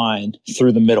straight line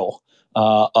through the middle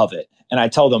of it. And I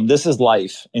tell them this is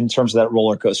life in terms of that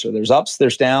roller coaster. There's ups,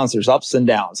 there's downs, there's ups and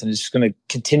downs, and it's just going to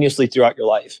continuously throughout your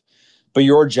life. But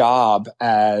your job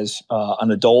as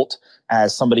an adult,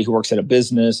 as somebody who works at a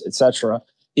business, etc.,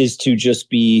 is to just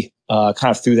be kind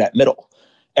of through that middle.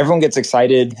 Everyone gets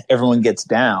excited, everyone gets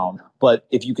down, but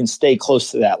if you can stay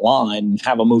close to that line and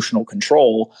have emotional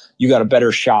control, you got a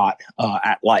better shot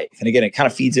at life. And again, it kind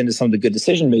of feeds into some of the good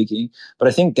decision making, but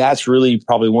I think that's really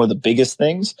probably one of the biggest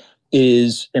things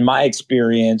is, in my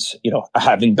experience,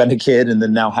 having been a kid and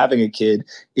then now having a kid,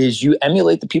 is you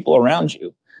emulate the people around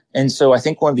you. And so I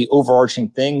think one of the overarching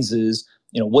things is,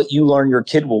 what you learn, your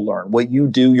kid will learn. What you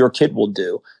do, your kid will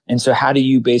do. And so how do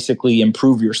you basically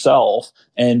improve yourself?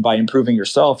 And by improving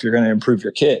yourself, you're going to improve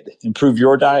your kid. Improve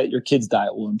your diet, your kid's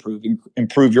diet will improve.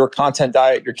 Improve your content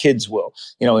diet, your kids will.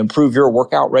 Improve your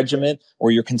workout regimen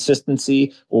or your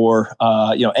consistency or,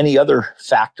 any other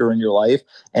factor in your life.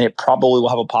 And it probably will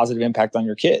have a positive impact on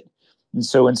your kid. And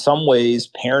so in some ways,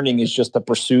 parenting is just the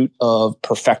pursuit of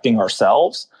perfecting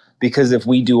ourselves. Because if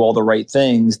we do all the right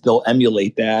things, they'll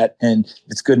emulate that. And if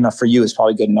it's good enough for you, it's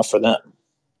probably good enough for them.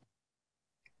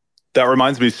 That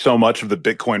reminds me so much of the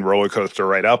Bitcoin roller coaster,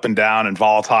 right? Up and down and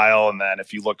volatile. And then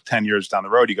if you look 10 years down the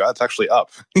road, you go, that's actually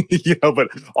up, but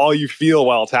all you feel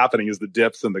while it's happening is the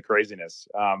dips and the craziness.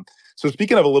 So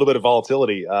speaking of a little bit of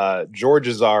volatility, George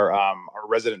is our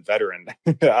resident veteran.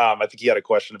 I think he had a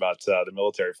question about the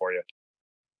military for you.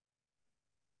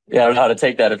 Yeah, I don't know how to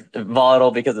take that, if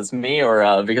volatile because it's me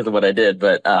or because of what I did.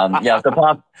 But so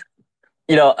Pop,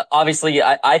 obviously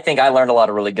I think I learned a lot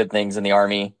of really good things in the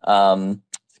Army. A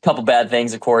couple bad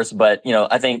things, of course, but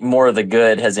I think more of the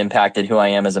good has impacted who I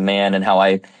am as a man and how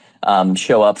I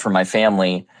show up for my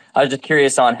family. I was just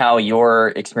curious on how your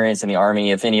experience in the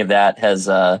Army, if any of that has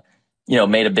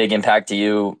made a big impact to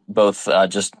you, both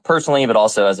just personally, but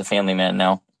also as a family man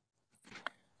now.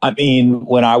 I mean,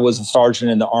 when I was a sergeant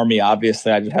in the Army,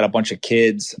 obviously I just had a bunch of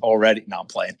kids already. No, I'm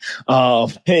playing.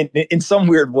 In some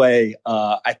weird way,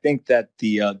 I think that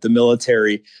the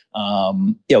military,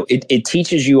 it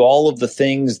teaches you all of the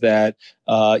things that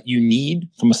you need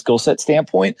from a skill set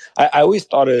standpoint. I always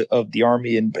thought of the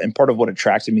Army, and part of what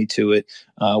attracted me to it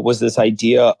was this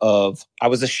idea of I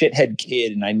was a shithead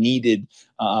kid and I needed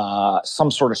some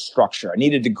sort of structure. I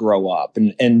needed to grow up,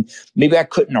 and maybe I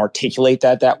couldn't articulate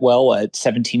that well at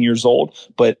 17 years old,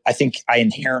 but I think I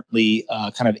inherently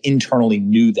kind of internally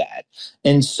knew that.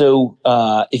 And so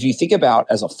if you think about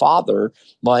as a father,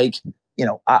 like,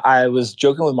 I was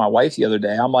joking with my wife the other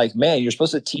day. I'm like, man, you're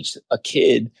supposed to teach a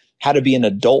kid how to be an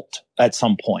adult at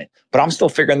some point, but I'm still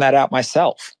figuring that out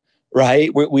myself.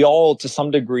 Right. We all, to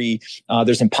some degree,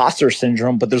 there's imposter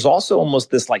syndrome, but there's also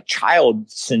almost this like child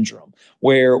syndrome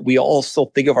where we all still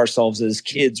think of ourselves as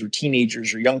kids or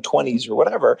teenagers or young 20s or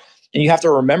whatever. And you have to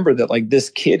remember that like this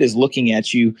kid is looking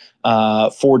at you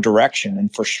for direction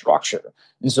and for structure.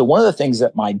 And so one of the things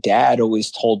that my dad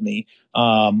always told me,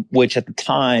 which at the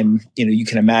time, you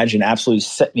can imagine absolutely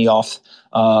set me off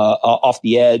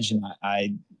the edge. And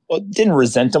I didn't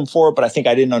resent him for it, but I think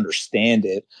I didn't understand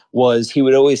it, was he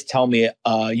would always tell me,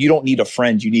 you don't need a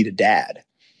friend, you need a dad.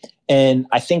 And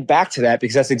I think back to that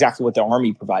because that's exactly what the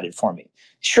Army provided for me.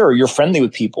 Sure, you're friendly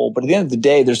with people, but at the end of the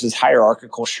day, there's this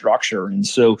hierarchical structure. And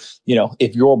so,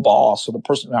 if your boss or the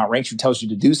person who outranks you tells you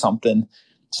to do something,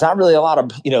 it's not really a lot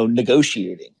of,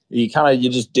 negotiating. You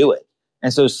just do it.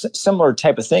 And so similar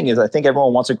type of thing is I think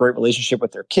everyone wants a great relationship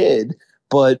with their kid,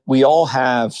 but we all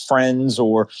have friends,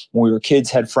 or when we were kids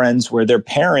had friends where their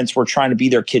parents were trying to be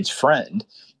their kid's friend.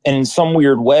 And in some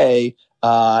weird way,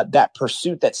 that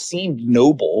pursuit that seemed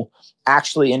noble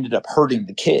actually ended up hurting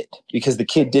the kid because the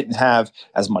kid didn't have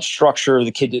as much structure.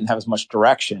 The kid didn't have as much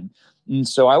direction. And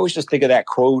so I always just think of that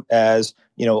quote as,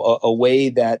 a way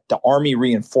that the Army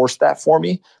reinforced that for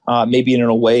me, maybe in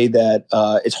a way that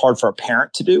it's hard for a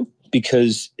parent to do.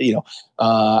 Because,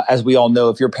 as we all know,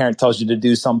 if your parent tells you to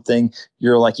do something,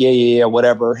 you're like, yeah,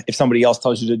 whatever. If somebody else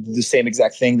tells you to do the same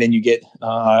exact thing, then you get,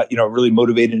 really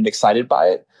motivated and excited by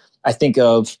it. I think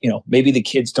of, maybe the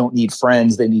kids don't need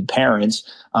friends, they need parents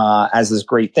as this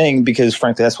great thing, because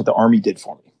frankly, that's what the Army did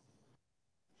for me.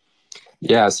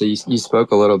 Yeah. So you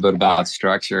spoke a little bit about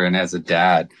structure, and as a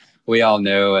dad, we all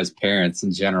know as parents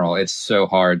in general, it's so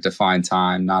hard to find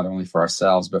time, not only for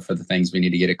ourselves, but for the things we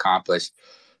need to get accomplished.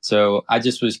 So I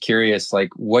just was curious, like,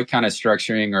 what kind of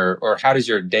structuring or how does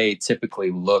your day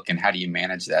typically look, and how do you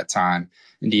manage that time?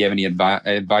 And do you have any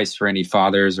advice for any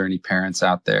fathers or any parents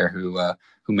out there who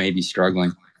may be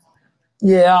struggling?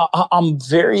 Yeah, I'm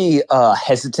very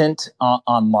hesitant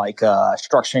on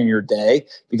structuring your day,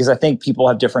 because I think people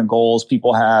have different goals.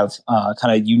 People have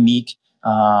kind of unique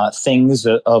things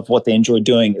of what they enjoy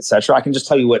doing, et cetera. I can just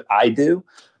tell you what I do.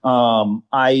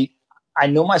 I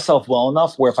know myself well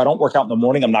enough where if I don't work out in the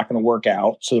morning, I'm not going to work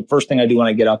out. So the first thing I do when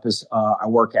I get up is I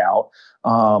work out.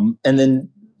 And then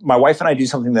my wife and I do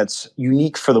something that's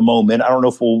unique for the moment. I don't know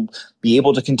if we'll be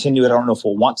able to continue it. I don't know if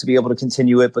we'll want to be able to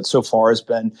continue it, but so far it's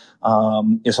been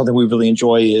something we really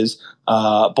enjoy is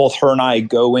both her and I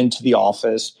go into the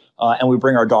office and we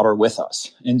bring our daughter with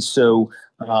us. And so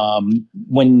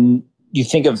when you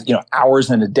think of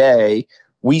hours in a day,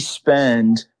 we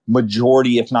spend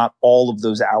majority, if not all of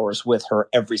those hours with her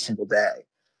every single day.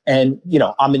 And,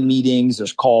 I'm in meetings,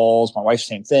 there's calls, my wife,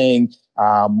 same thing.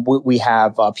 We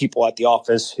have people at the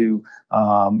office who,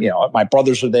 my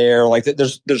brothers are there. Like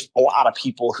there's a lot of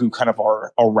people who kind of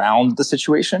are around the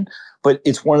situation, but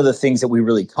it's one of the things that we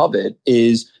really covet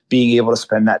is being able to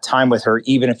spend that time with her,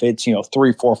 even if it's,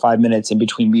 3, 4, 5 minutes in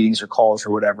between meetings or calls or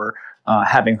whatever.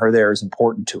 Having her there is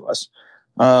important to us.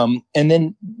 And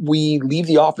then we leave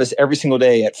the office every single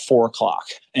day at 4:00.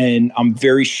 And I'm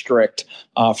very strict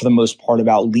for the most part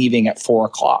about leaving at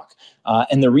 4:00.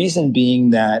 And the reason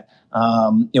being that,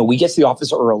 we get to the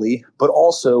office early, but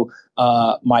also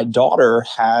my daughter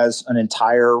has an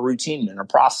entire routine and a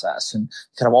process and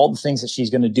kind of all the things that she's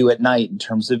going to do at night in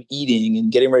terms of eating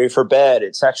and getting ready for bed,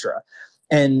 et cetera.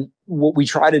 And what we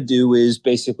try to do is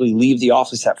basically leave the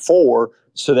office at 4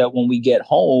 so that when we get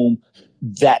home,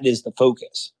 that is the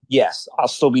focus. Yes, I'll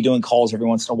still be doing calls every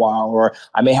once in a while, or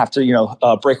I may have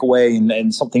to, break away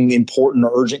and something important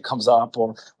or urgent comes up,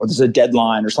 or there's a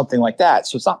deadline or something like that.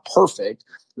 So it's not perfect,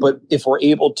 but if we're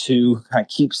able to kind of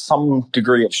keep some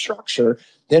degree of structure,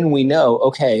 then we know,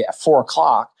 okay, at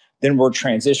 4:00, then we're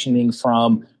transitioning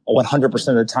from 100%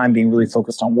 of the time being really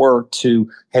focused on work to,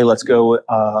 hey, let's go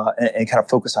and kind of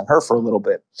focus on her for a little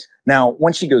bit. Now,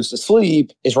 when she goes to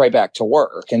sleep, is right back to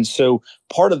work. And so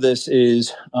part of this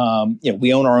is,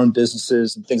 we own our own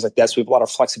businesses and things like that. So we have a lot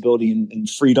of flexibility and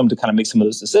freedom to kind of make some of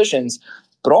those decisions.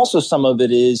 But also some of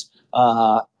it is,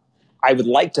 I would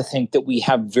like to think that we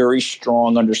have very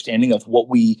strong understanding of what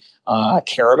we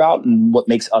care about and what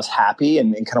makes us happy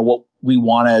and kind of what we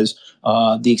want as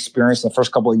the experience in the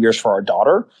first couple of years for our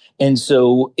daughter. And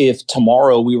so if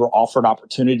tomorrow we were offered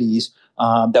opportunities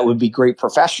that would be great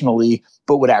professionally,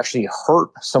 but would actually hurt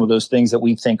some of those things that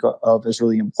we think of as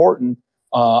really important,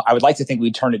 I would like to think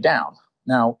we'd turn it down.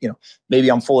 Now, maybe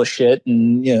I'm full of shit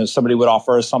and, somebody would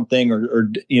offer us something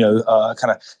or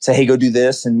kind of say, hey, go do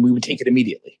this. And we would take it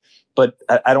immediately. But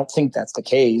I don't think that's the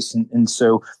case. And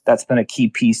so that's been a key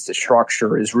piece to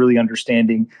structure is really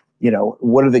understanding,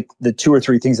 what are the 2 or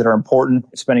 3 things that are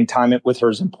important. Spending time with her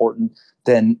is important.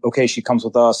 Then, okay, she comes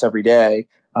with us every day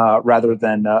rather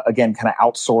than, again, kind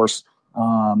of outsource,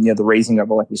 the raising of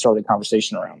her like we started the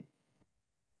conversation around.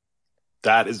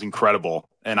 That is incredible.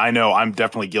 And I know I'm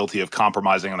definitely guilty of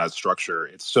compromising on that structure.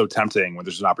 It's so tempting when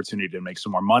there's an opportunity to make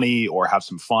some more money or have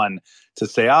some fun to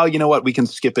say, oh, you know what, we can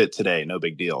skip it today. No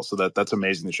big deal. So that's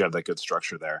amazing that you have that good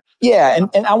structure there. Yeah.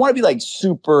 And I want to be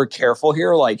super careful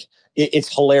here.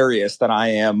 It's hilarious that I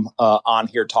am on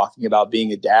here talking about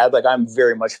being a dad. I'm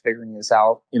very much figuring this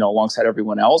out, alongside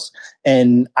everyone else.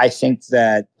 And I think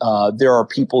that there are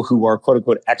people who are quote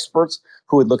unquote experts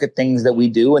who would look at things that we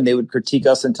do and they would critique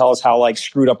us and tell us how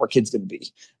screwed up our kid's going to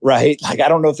be. Right. I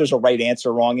don't know if there's a right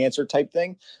answer, wrong answer type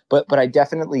thing, but I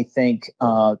definitely think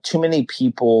too many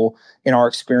people in our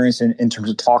experience in terms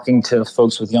of talking to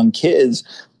folks with young kids,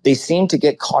 they seem to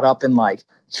get caught up in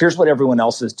here's what everyone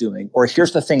else is doing, or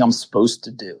here's the thing I'm supposed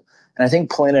to do. And I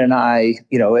think Polina and I,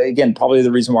 again, probably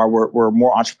the reason why we're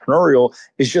more entrepreneurial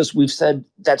is just we've said,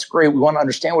 that's great. We want to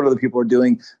understand what other people are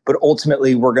doing, but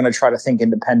ultimately we're going to try to think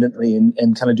independently and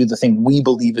kind of do the thing we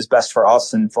believe is best for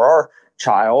us and for our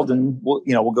child. And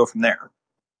we'll go from there.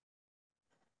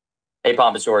 Hey,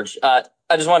 Pompous George.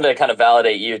 I just wanted to kind of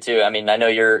validate you too. I mean, I know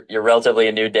you're relatively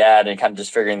a new dad and kind of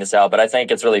just figuring this out, but I think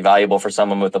it's really valuable for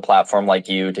someone with a platform like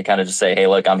you to kind of just say, hey,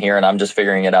 look, I'm here and I'm just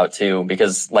figuring it out too.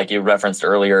 Because like you referenced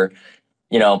earlier,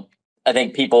 I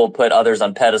think people put others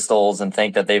on pedestals and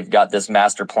think that they've got this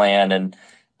master plan. And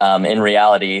in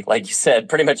reality, like you said,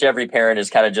 pretty much every parent is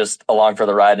kind of just along for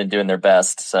the ride and doing their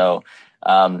best. So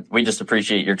we just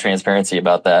appreciate your transparency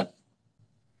about that.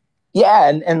 Yeah.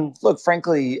 And look,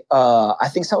 frankly, I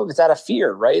think some of it's out of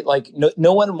fear, right? Like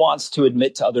no one wants to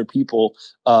admit to other people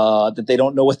that they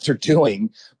don't know what they're doing.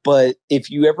 But if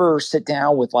you ever sit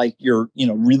down with like your,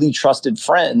 really trusted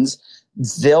friends,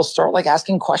 they'll start like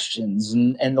asking questions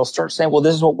and they'll start saying, well,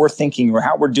 this is what we're thinking or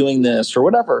how we're doing this or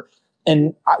whatever.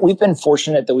 And we've been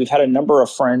fortunate that we've had a number of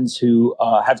friends who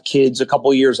have kids a couple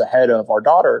of years ahead of our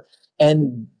daughter.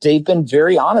 And they've been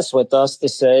very honest with us to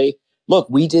say, look,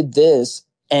 we did this.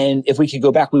 And if we could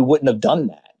go back, we wouldn't have done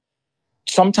that.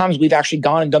 Sometimes we've actually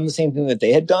gone and done the same thing that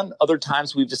they had done. Other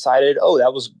times we've decided, oh,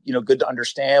 that was good to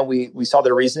understand. We saw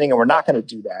their reasoning and we're not going to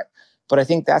do that. But I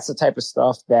think that's the type of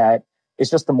stuff that it's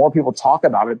just the more people talk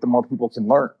about it, the more people can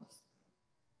learn.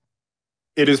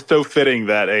 It is so fitting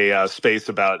that a space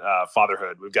about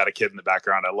fatherhood. We've got a kid in the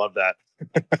background. I love that.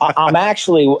 I'm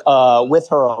actually with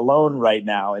her alone right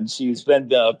now, and she's been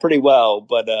pretty well.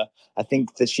 But I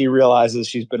think that she realizes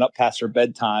she's been up past her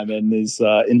bedtime and is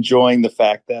enjoying the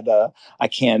fact that I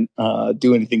can't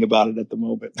do anything about it at the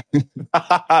moment.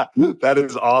 That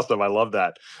is awesome. I love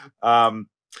that.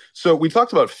 So we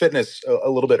talked about fitness a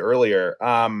little bit earlier.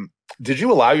 Did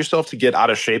you allow yourself to get out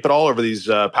of shape at all over these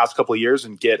past couple of years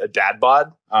and get a dad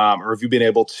bod? Or have you been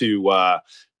able to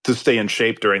stay in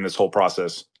shape during this whole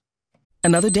process?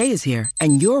 Another day is here,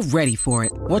 and you're ready for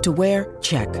it. What to wear?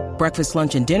 Check. Breakfast,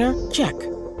 lunch, and dinner? Check.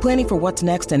 Planning for what's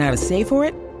next and how to save for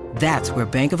it? That's where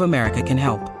Bank of America can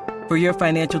help. For your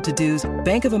financial to-dos,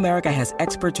 Bank of America has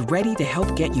experts ready to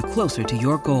help get you closer to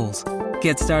your goals.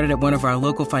 Get started at one of our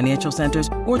local financial centers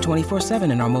or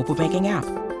 24/7 in our mobile banking app.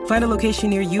 Find a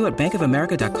location near you at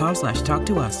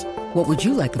bankofamerica.com/talktous. What would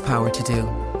you like the power to do?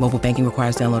 Mobile banking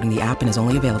requires downloading the app and is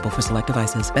only available for select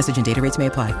devices. Message and data rates may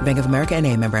apply. Bank of America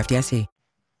NA, member FDIC.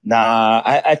 Nah,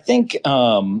 I think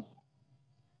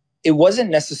it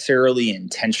wasn't necessarily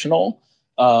intentional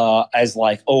as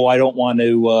like, oh, I don't want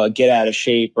to get out of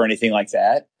shape or anything like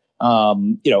that.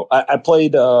 I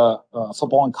played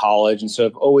football in college, and so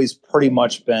I've always pretty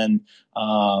much been,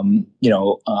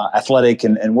 athletic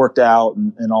and worked out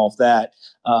and all of that.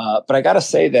 But I got to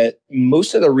say that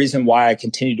most of the reason why I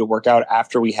continued to work out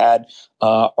after we had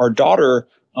our daughter,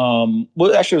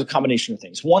 actually was a combination of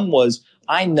things. One was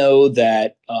I know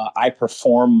that I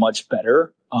perform much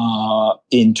better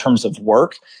in terms of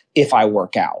work if I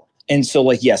work out. And so,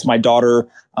 like, yes, my daughter,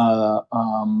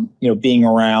 being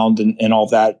around and all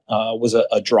that was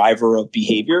a driver of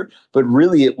behavior. But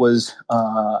really, it was,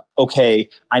 okay,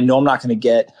 I know I'm not going to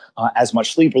get as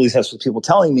much sleep, or at least that's what people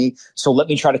telling me. So let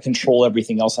me try to control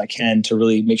everything else I can to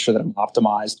really make sure that I'm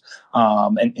optimized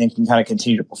and can kind of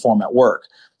continue to perform at work.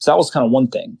 So that was kind of one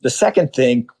thing. The second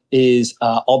thing is,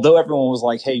 although everyone was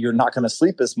like, hey, you're not going to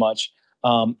sleep as much,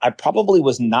 I probably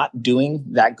was not doing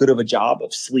that good of a job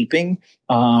of sleeping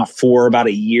for about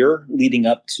a year leading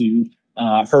up to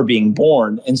her being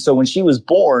born. And so when she was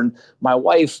born, my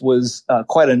wife was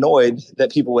quite annoyed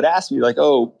that people would ask me like,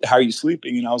 oh, how are you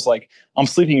sleeping? And I was like, I'm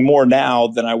sleeping more now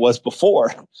than I was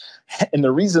before. And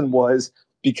the reason was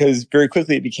because very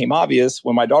quickly it became obvious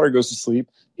when my daughter goes to sleep,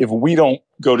 if we don't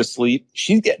go to sleep,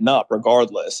 she's getting up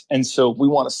regardless. And so if we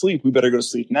want to sleep, we better go to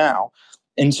sleep now.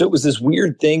 And so it was this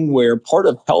weird thing where part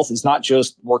of health is not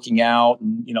just working out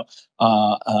and,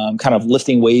 kind of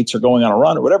lifting weights or going on a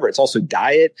run or whatever. It's also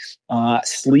diet,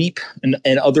 sleep,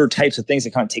 and other types of things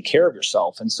that kind of take care of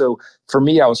yourself. And so for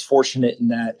me, I was fortunate in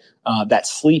that that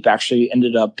sleep actually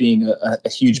ended up being a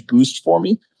huge boost for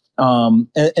me. And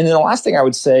then the last thing I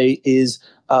would say is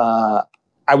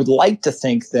I would like to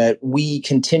think that we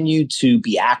continue to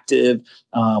be active.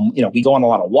 We go on a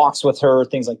lot of walks with her,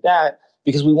 things like that,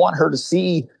 because we want her to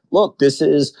see, look, this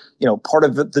is, part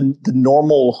of the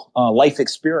normal life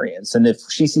experience. And if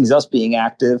she sees us being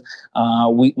active,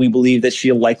 we believe that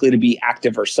she'll likely to be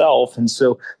active herself. And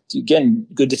so, again,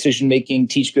 good decision-making,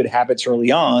 teach good habits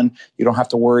early on. You don't have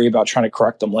to worry about trying to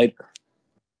correct them later.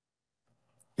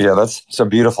 Yeah, that's a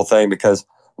beautiful thing because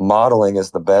modeling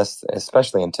is the best,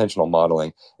 especially intentional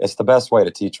modeling. It's the best way to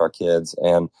teach our kids.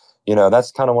 And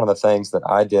That's kind of one of the things that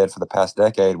I did for the past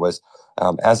decade was,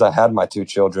 as I had my two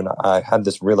children, I had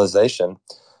this realization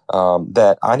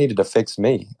that I needed to fix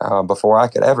me before I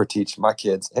could ever teach my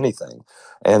kids anything.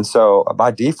 And so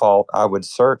by default, I would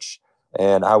search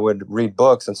and I would read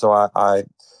books. And so I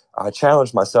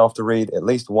challenged myself to read at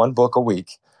least one book a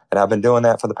week. And I've been doing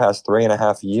that for the past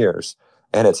 3.5 years.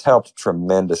 And it's helped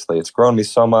tremendously. It's grown me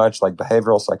so much, like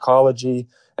behavioral psychology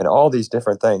and all these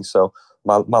different things. So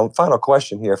my final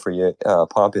question here for you,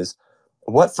 Pomp, is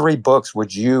what 3 books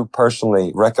would you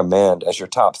personally recommend as your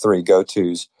top 3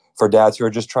 go-tos for dads who are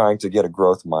just trying to get a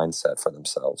growth mindset for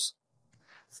themselves?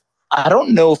 I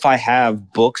don't know if I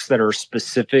have books that are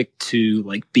specific to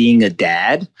like being a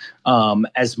dad,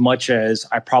 as much as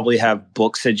I probably have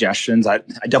book suggestions. I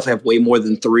definitely have way more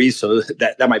than 3, so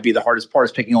that might be the hardest part,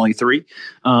 is picking only 3.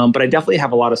 But I definitely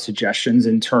have a lot of suggestions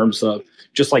in terms of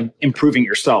just like improving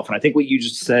yourself. And I think what you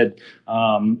just said,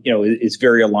 is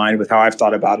very aligned with how I've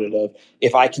thought about it. Of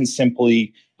if I can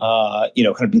simply, kind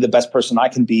of be the best person I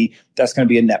can be, that's going to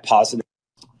be a net positive.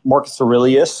 Marcus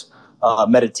Aurelius,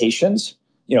 Meditations.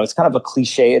 It's kind of a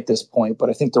cliche at this point, but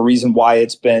I think the reason why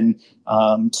it's been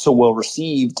so well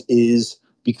received is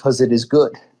because it is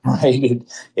good, right?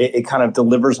 It kind of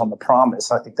delivers on the promise.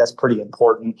 I think that's pretty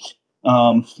important.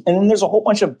 And then there's a whole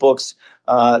bunch of books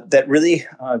that really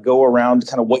go around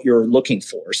kind of what you're looking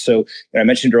for. So I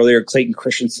mentioned earlier, Clayton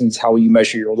Christensen's How You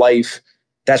Measure Your Life.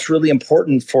 That's really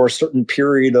important for a certain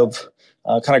period of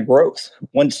kind of growth.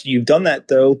 Once you've done that,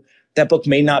 though, that book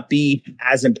may not be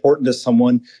as important to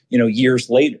someone, years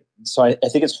later. So I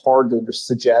think it's hard to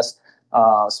suggest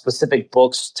specific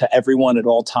books to everyone at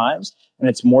all times. And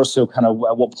it's more so kind of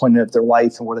at what point of their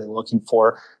life and what they're looking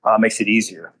for makes it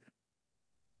easier.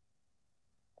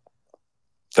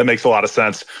 That makes a lot of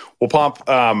sense. Well,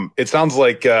 Pomp, it sounds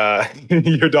like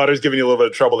your daughter's giving you a little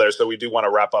bit of trouble there. So we do want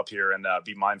to wrap up here and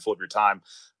be mindful of your time.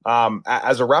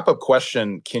 As a wrap-up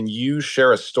question, can you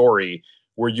share a story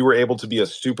where you were able to be a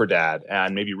super dad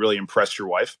and maybe really impress your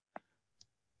wife?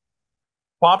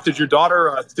 Pomp, did your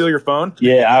daughter steal your phone?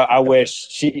 Yeah, I wish.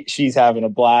 She's having a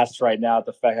blast right now at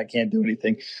the fact I can't do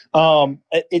anything.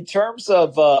 In terms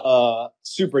of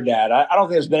super dad, I don't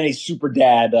think there's been any super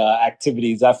dad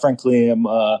activities. I frankly am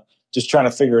just trying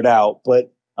to figure it out.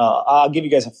 But I'll give you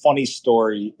guys a funny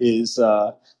story.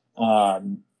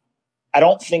 I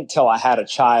don't think till I had a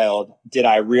child did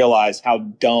I realize how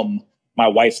dumb my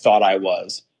wife thought I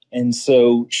was. And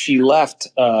so she left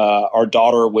our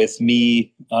daughter with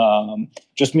me,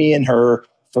 just me and her,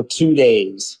 for 2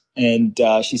 days. And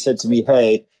she said to me,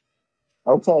 hey,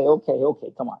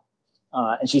 okay, come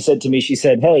on. And she said to me,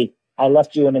 hey, I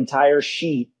left you an entire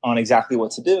sheet on exactly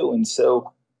what to do. And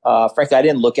so, frankly, I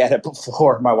didn't look at it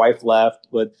before my wife left,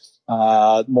 but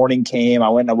morning came, I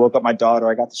went and I woke up my daughter,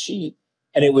 I got the sheet,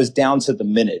 and it was down to the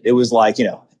minute. It was like,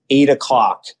 8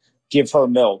 o'clock, give her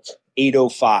milk.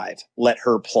 8:05, let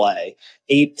her play.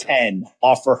 8:10,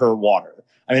 offer her water.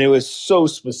 I mean, it was so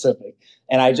specific.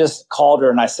 And I just called her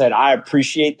and I said, I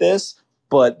appreciate this,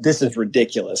 but this is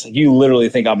ridiculous. You literally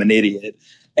think I'm an idiot.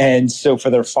 And so for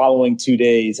the following 2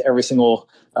 days, every single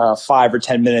 5 or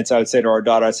 10 minutes, I would say to our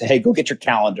daughter, I'd say, hey, go get your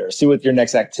calendar, see what your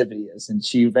next activity is. And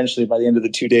she eventually, by the end of the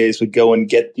 2 days, would go and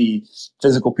get the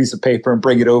physical piece of paper and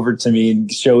bring it over to me and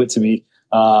show it to me.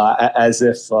 As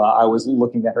if I was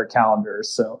looking at her calendar.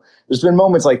 So there's been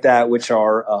moments like that, which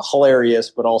are hilarious,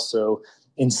 but also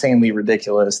insanely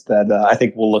ridiculous that I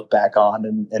think we'll look back on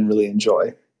and really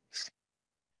enjoy.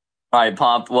 All right,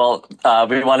 Pomp. Well,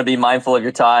 we want to be mindful of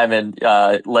your time and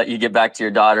let you get back to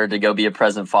your daughter to go be a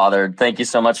present father. Thank you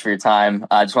so much for your time.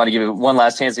 I just want to give you one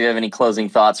last chance if you have any closing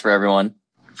thoughts for everyone.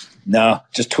 No,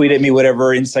 just tweet at me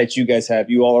whatever insights you guys have.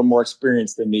 You all are more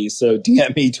experienced than me. So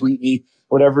DM me, tweet me,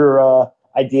 whatever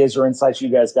ideas or insights you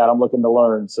guys got. I'm looking to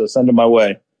learn. So send them my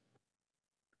way.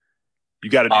 You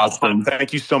got it. Awesome.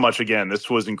 Thank you so much again. This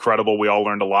was incredible. We all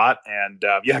learned a lot. And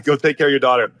go take care of your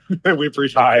daughter. We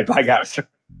appreciate it. All right. Bye, guys.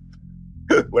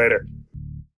 Later.